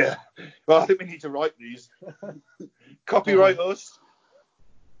cool. Yeah. Well, I think we need to write these. Copyright us.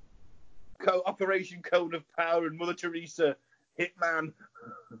 Operation Cone of Power and Mother Teresa Hitman.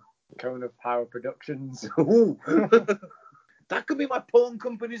 Cone of Power Productions. Ooh. That could be my porn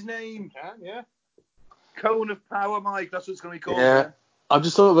company's name. Yeah. Cone of Power, Mike. That's what it's going to be called. Yeah. I've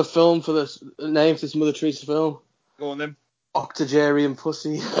just thought of a film for this name for this Mother Teresa film. Go on then. Octogenarian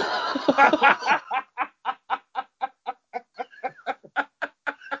Pussy.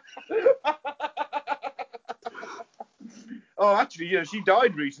 Oh, actually, she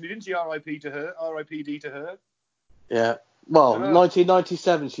died recently, didn't she? R.I.P. to her. R.I.P.D. to her. Yeah. Well,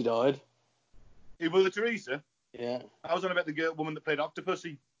 1997 she died. Who, Mother Teresa? Yeah. I was on about the woman that played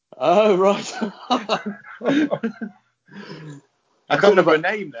Octopussy. Oh, right. I can't remember her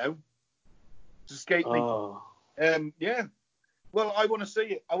name now. It's escaped me. Oh. Yeah. Well, I want to see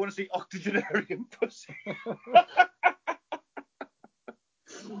it. I want to see Octogenarian Pussy.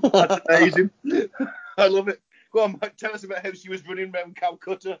 That's amazing. I love it. Go on, Mike, tell us about how she was running around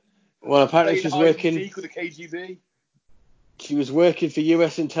Calcutta. Well, apparently she was working with the KGB. She was working for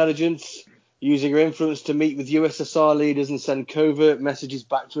US intelligence, using her influence to meet with USSR leaders and send covert messages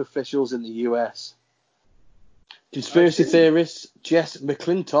back to officials in the US. Conspiracy theorist Jess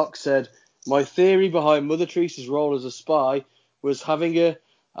McClintock said, "My theory behind Mother Teresa's role as a spy was having her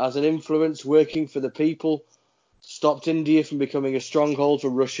as an influence working for the people stopped India from becoming a stronghold for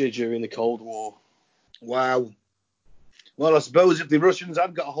Russia during the Cold War." Wow. Well, I suppose if the Russians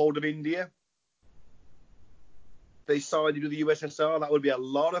had got a hold of India, they sided with the USSR, that would be a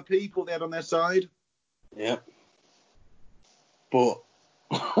lot of people they had on their side. Yeah. But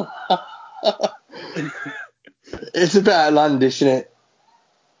it's a bit outlandish, isn't it?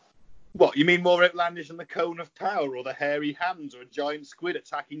 What, you mean more outlandish than the Cone of Power or the hairy hands or a giant squid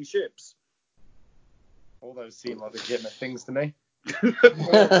attacking ships? All those seem like legitimate things to me. All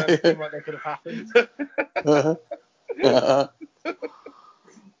those seem like they could have happened.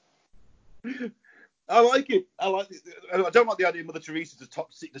 I like it. I don't like the idea of Mother Teresa as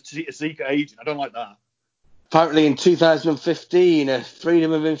a secret agent. I don't like that. Apparently in 2015, a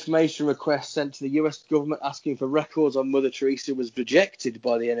Freedom of Information request sent to the US government asking for records on Mother Teresa was rejected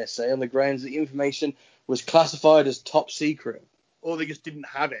by the NSA on the grounds that the information was classified as top secret. Or they just didn't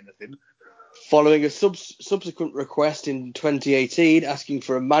have anything. Following a subsequent request in 2018 asking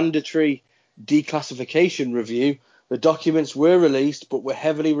for a mandatory declassification review, the documents were released but were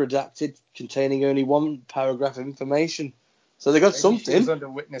heavily redacted, containing only one paragraph of information. So they got something. She was under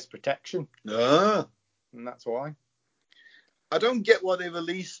witness protection. Ah. And that's why. I don't get why they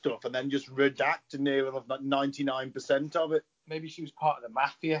release stuff and then just redact near like 99% of it. Maybe she was part of the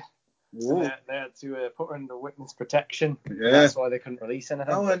mafia. Ooh. And they had to put her under witness protection. Yeah. That's why they couldn't release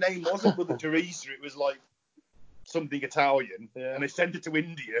anything. Oh, her name wasn't Mother Teresa. It was like something Italian. Yeah. And they sent it to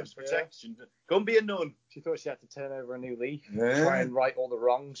India as protection. Yeah. Go and be a nun. She thought she had to turn over a new leaf. Yeah. Try and right all the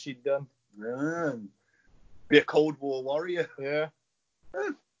wrongs she'd done. Yeah. Be a Cold War warrior. Yeah.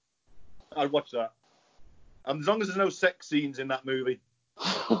 I'd watch that. As long as there's no sex scenes in that movie.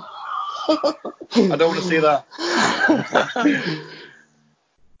 I don't want to see that.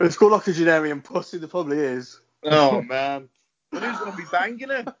 It's called Octogenarian Pussy, there probably is. Oh, man. Well, who's going to be banging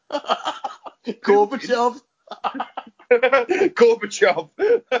her? Gorbachev. Gorbachev.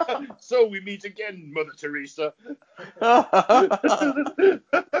 So we meet again, Mother Teresa.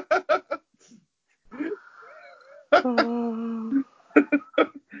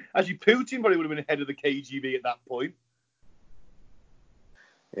 Actually, Putin probably would have been head of the KGB at that point.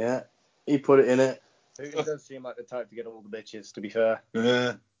 Yeah, he put it in it. Putin does seem like the type to get all the bitches, to be fair.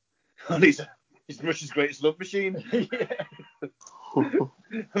 Yeah. And he's Russia's greatest love machine. Yeah.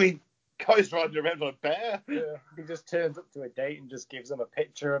 I mean, guy's riding around on a bear. Yeah. He just turns up to a date and just gives them a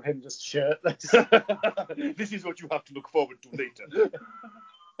picture of him just shirtless. This is what you have to look forward to later.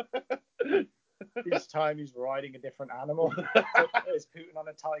 Each time he's riding a different animal. There's Putin on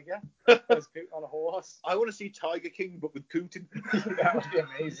a tiger. There's Putin on a horse. I want to see Tiger King, but with Putin. That would be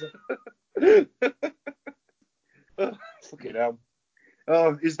amazing. Fucking hell.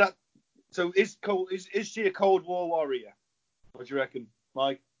 Oh, is that so? Is she a Cold War warrior? What do you reckon,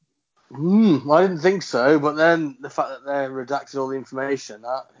 Mike? I didn't think so, but then the fact that they redacted all the information,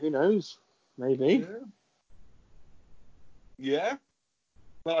 who knows? Maybe. Yeah.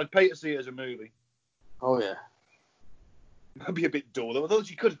 Well, I'd pay to see it as a movie. Oh yeah. That'd be a bit dull, though. Although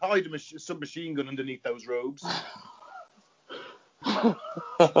you could hide a submachine gun underneath those robes.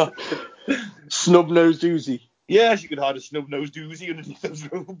 Snub-nosed Uzi. Yeah, she could hide a snub-nosed Uzi underneath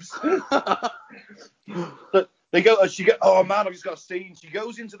those robes. But they go. Oh man, I've just got a scene. She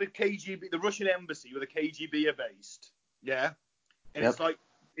goes into the KGB, the Russian embassy where the KGB are based. Yeah, and Yep.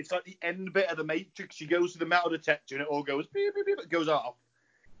 it's like the end bit of the Matrix. She goes to the metal detector and it all goes beep, beep, beep, it goes off.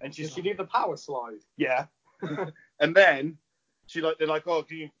 And Did she do the power slide? Yeah. And then they're like, oh,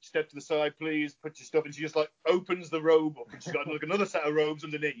 can you step to the side, please? Put your stuff. And she just like opens the robe up, and she's got like another set of robes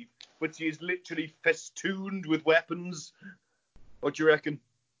underneath, but she is literally festooned with weapons. What do you reckon?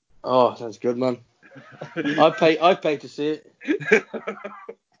 Oh, sounds good, man. I'd pay to see it.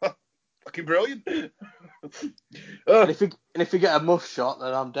 Fucking brilliant. And if you get a muff shot,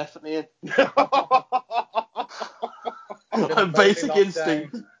 then I'm definitely in. Basic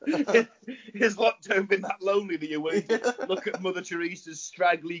instinct. His lockdown been that lonely that you wait to look at Mother Teresa's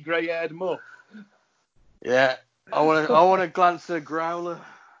straggly grey-haired muff. Yeah, I want to glance at a growler.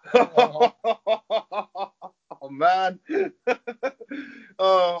 Oh man.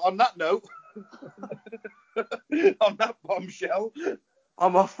 On that note, on that bombshell,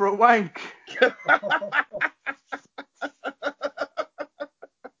 I'm off for a wank.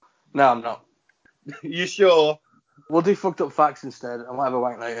 No, I'm not. You sure? We'll do fucked up facts instead. I might have a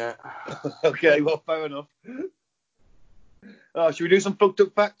wank later. Okay, well, fair enough. Should we do some fucked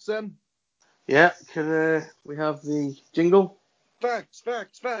up facts then? Yeah, can we have the jingle? Facts.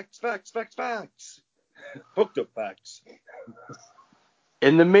 Fucked up facts.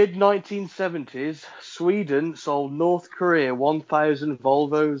 In the mid-1970s, Sweden sold North Korea 1,000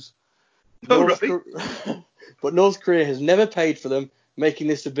 Volvos. But North Korea has never paid for them, making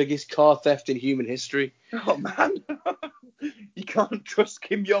this the biggest car theft in human history. Oh, man. You can't trust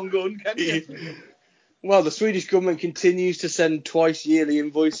Kim Jong-un, can you? Well, the Swedish government continues to send twice yearly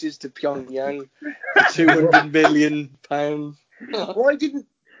invoices to Pyongyang for £200 million. Why didn't...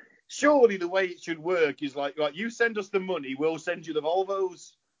 Surely the way it should work is like you send us the money, we'll send you the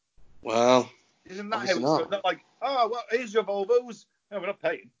Volvos. Well, isn't that how it's not. not like, oh, well, here's your Volvos. No, we're not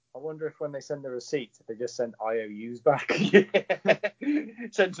paying. I wonder if when they send the receipts, if they just send IOUs back.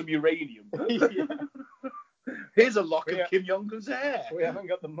 Send some uranium. Yeah. Here's a lock of Kim Jong-un's hair. We haven't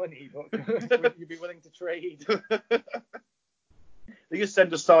got the money, but would you be willing to trade? They just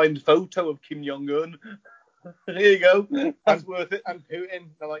send a signed photo of Kim Jong-un. Here you go. That's worth it. And Putin,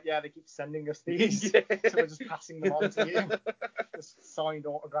 they're like, yeah, they keep sending us these. Yeah. So we're just passing them on to you. Just signed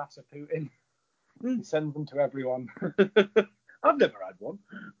autographs of Putin. He sends them to everyone. I've never had one.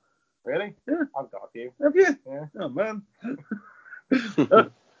 Really? Yeah. I've got a few. Have you? Yeah. Oh, man.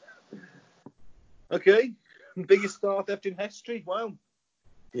 Okay. Biggest star theft in history. Wow.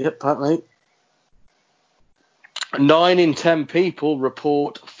 Yep, apparently. 9 in 10 people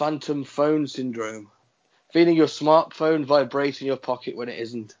report phantom phone syndrome. Feeling your smartphone vibrate in your pocket when it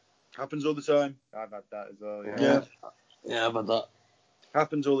isn't. Happens all the time. I've had that as well, yeah. Yeah, I've had that.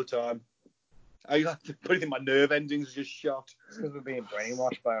 Happens all the time. I like to put it in my nerve endings are just shot. It's because we're being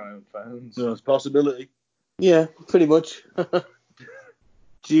brainwashed by our own phones. No, it's a possibility. Yeah, pretty much.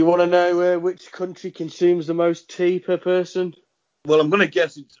 Do you want to know which country consumes the most tea per person? Well, I'm going to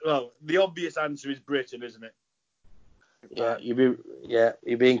guess the obvious answer is Britain, isn't it? Yeah,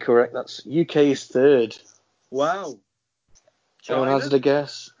 you're being correct. That's UK is third. Wow. Anyone has a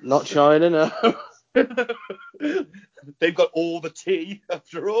guess? Not China, no. They've got all the tea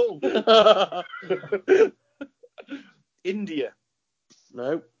after all. India.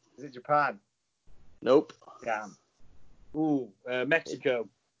 Nope. Is it Japan? Nope. Damn. Ooh, Mexico.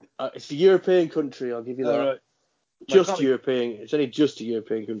 It's a European country, I'll give you that. All right. Just European. It's only just a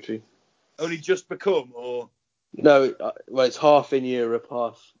European country. Only just become, or? No, well, it's half in Europe,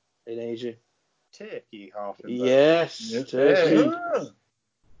 half in Asia. Turkey, half in both. Yes, Yeah. Turkey.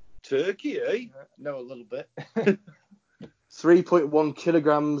 Turkey, eh? Know a little bit. 3.1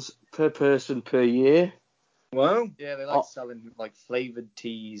 kilograms per person per year. Wow. Yeah, they like selling like flavoured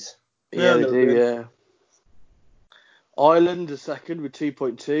teas. Yeah, they do, good. yeah. Ireland is second with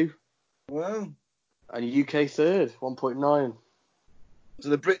 2.2. Wow. And UK third, 1.9. So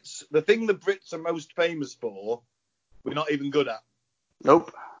the thing the Brits are most famous for, we're not even good at.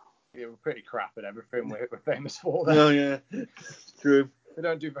 Nope. Yeah, we're pretty crap at everything we're famous for. Then. Oh, yeah. True. We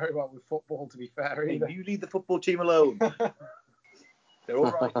don't do very well with football, to be fair, either. You leave the football team alone. They're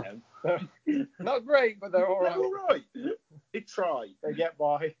all right now. Not great, but they're all They're right. all right. They try. They get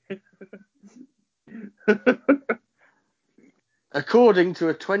by. According to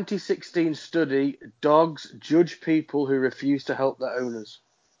a 2016 study, dogs judge people who refuse to help their owners.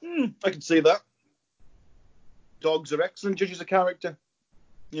 I can see that. Dogs are excellent judges of character.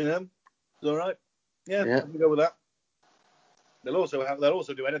 You know, it's all right. Yeah, I can go with that. They'll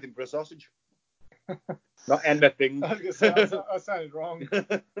also do anything for a sausage. Not anything. I was gonna say, that sounded wrong.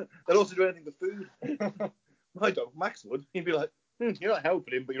 They'll also do anything for food. My dog Max would. He'd be like, "You're not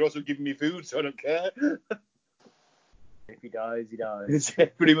helping him, but you're also giving me food, so I don't care." If he dies, he dies.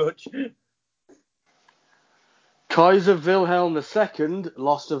 Pretty much. Kaiser Wilhelm II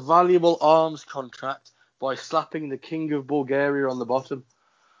lost a valuable arms contract by slapping the King of Bulgaria on the bottom.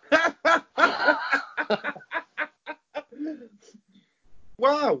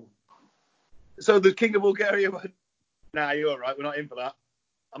 Wow. So the King of Bulgaria went, "Nah, you're all right. We're not in for that.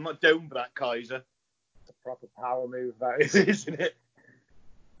 I'm not down for that, Kaiser." It's a proper power move, that is. Isn't it?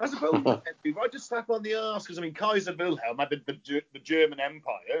 I suppose if I just slap on the arse, because I mean, Kaiser Wilhelm had the German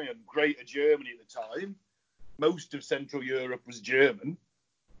Empire, and Greater Germany at the time. Most of Central Europe was German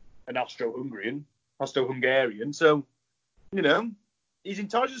and Austro-Hungarian. So, you know, he's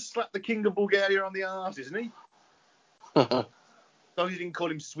entitled to slap the King of Bulgaria on the arse, isn't he? As long as he didn't call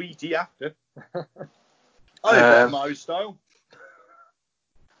him Sweetie after. I got my style.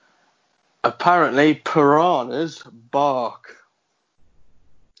 Apparently, piranhas bark.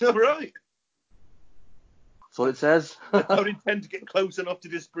 All right. That's what it says. I don't intend to get close enough to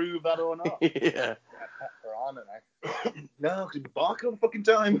disprove that or not. Yeah. Pet piranha now. No, because he's barking all the fucking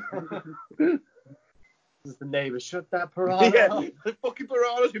time. Does the neighbour shut that piranha Yeah, up? the fucking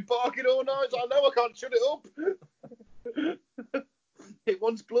piranha's been barking all night. I know I can't shut it up. It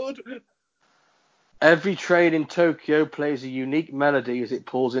wants blood. Every train in Tokyo plays a unique melody as it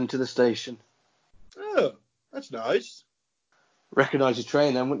pulls into the station. Oh, that's nice. Recognise your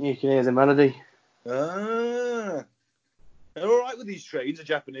train then, wouldn't you? You can hear the melody. Ah. They're all right with these trains, the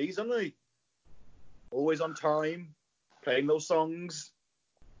Japanese, aren't they? Always on time, playing those songs.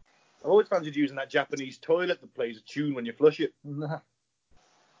 I've always fancied using that Japanese toilet that plays a tune when you flush it.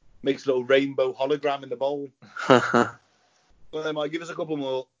 Makes a little rainbow hologram in the bowl. Well, they might give us a couple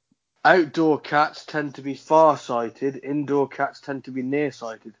more. Outdoor cats tend to be far-sighted. Indoor cats tend to be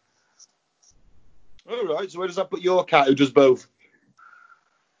near-sighted. All right, so where does that put your cat who does both?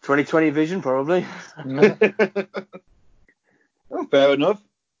 20/20 vision, probably. Oh, fair enough.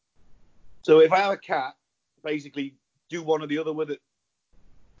 So if I have a cat, basically do one or the other with it.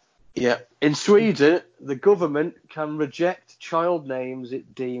 Yeah. In Sweden, the government can reject child names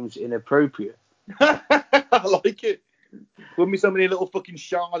it deems inappropriate. I like it. Wouldn't be so many little fucking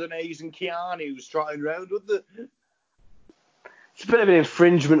Chardonnays and Keanu's trotting around, would there? It's a bit of an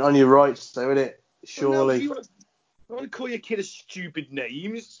infringement on your rights, though, isn't it? Surely. Well, no, I want to call your kid a stupid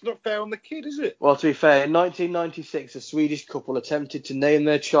name. It's not fair on the kid, is it? Well, to be fair, in 1996, a Swedish couple attempted to name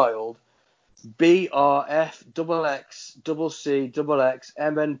their child BRF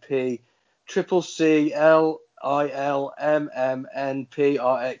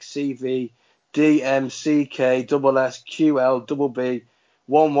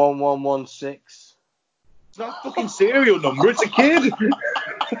It's not a fucking serial number. It's a kid.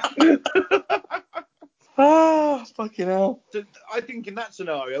 Ah, fucking hell. So I think in that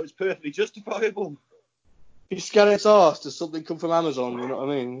scenario, it's perfectly justifiable. You scan its arse, does something come from Amazon? You know what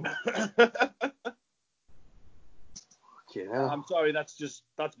I mean? Fucking hell. I'm sorry, that's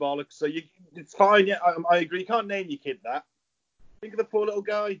bollocks. So it's fine. Yeah, I agree. You can't name your kid that. Think of the poor little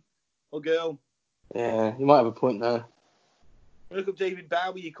guy or girl. Yeah, you might have a point there. Look up David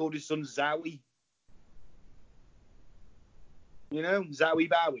Bowie. He called his son Zowie. You know, Zowie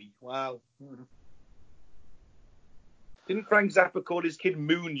Bowie. Wow. Didn't Frank Zappa call his kid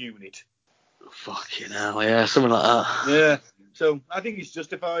Moon Unit? Fucking hell, yeah, something like that. Yeah. So I think it's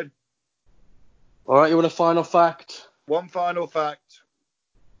justified. All right, you want a final fact? One final fact.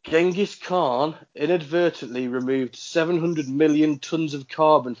 Genghis Khan inadvertently removed 700 million tons of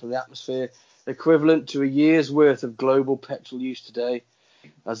carbon from the atmosphere, equivalent to a year's worth of global petrol use today,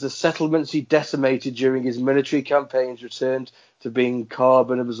 as the settlements he decimated during his military campaigns returned to being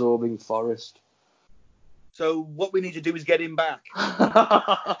carbon-absorbing forest. So what we need to do is get him back.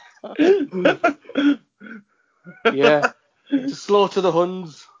 Yeah, to slaughter the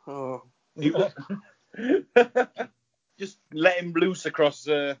Huns. Oh. Just let him loose across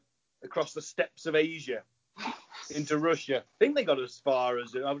the steppes of Asia into Russia. I think they got as far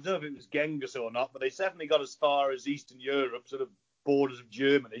as, I don't know if it was Genghis or not, but they definitely got as far as Eastern Europe, sort of borders of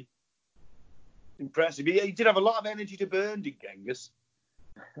Germany. Impressive. He did have a lot of energy to burn, did Genghis?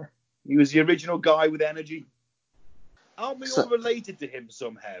 He was the original guy with energy. Aren't we So- all related to him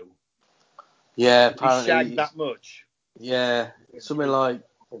somehow? Yeah, He apparently. shagged that much. Yeah, something like.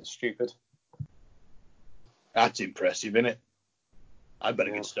 It's stupid. That's impressive, isn't it? I better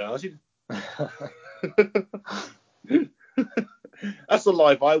Yeah. get started. That's the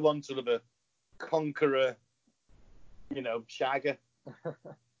life I want, sort of a conqueror, shagger.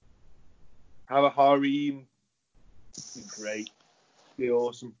 Have a harem. Be great. Be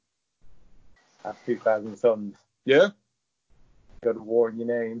awesome. Have 2,000 sons. Yeah? Go to war in your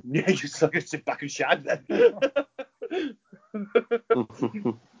name. Yeah, you just like to sit back and shag then.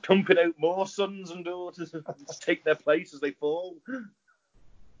 Pumping out more sons and daughters. Just take their place as they fall.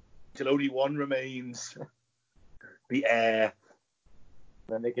 Till only one remains. The heir.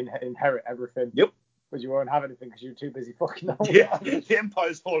 Then they can inherit everything. Yep. But you won't have anything because you're too busy fucking old. Yeah, the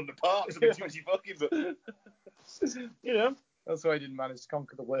empire's falling apart, so they're too busy fucking, but, That's why he didn't manage to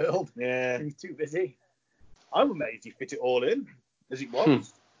conquer the world. Yeah. He was too busy. I'm amazed he fit it all in, as it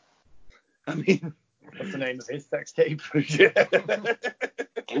was. I mean... What's the name of his sex tape? Yeah.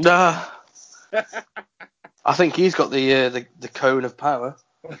 Nah. I think he's got the cone of power.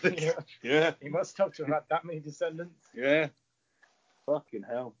 Yeah. He must have to have had that many descendants. Yeah. Fucking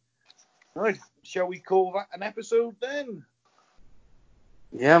hell. Right, shall we call that an episode then?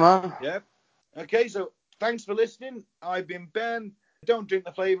 Yeah, man. Yeah. Okay, so thanks for listening. I've been Ben. Don't drink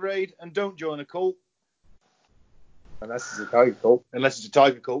the Flavour Aid and don't join a cult. Unless it's a tiger cult. Unless it's a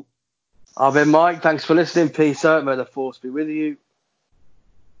tiger cult. I've been Mike. Thanks for listening. Peace out. May the force be with you.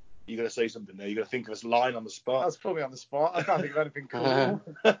 You got to say something there. You got to think of a line on the spot. That's probably on the spot. I can't think of anything cool.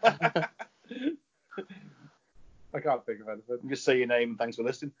 I can't think of anything. Just say your name and thanks for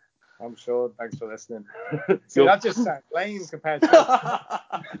listening. I'm sure. Thanks for listening. See, that just sounds lame compared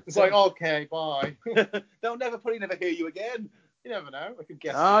to... It's like, okay, bye. They'll probably never hear you again. You never know. I could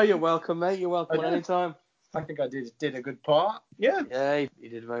guess. You're welcome, mate. You're welcome at any time. I think I did a good part. Yeah. Yeah, you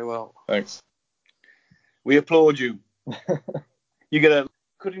did very well. Thanks. We applaud you. You get a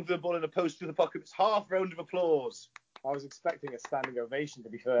cutting through the ball in a post through the pocket. It's half round of applause. I was expecting a standing ovation, to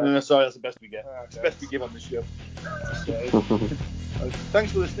be fair. Sorry, that's the best we get. Okay. It's the best we give on this show. Okay.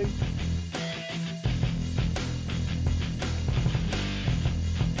 Thanks for listening.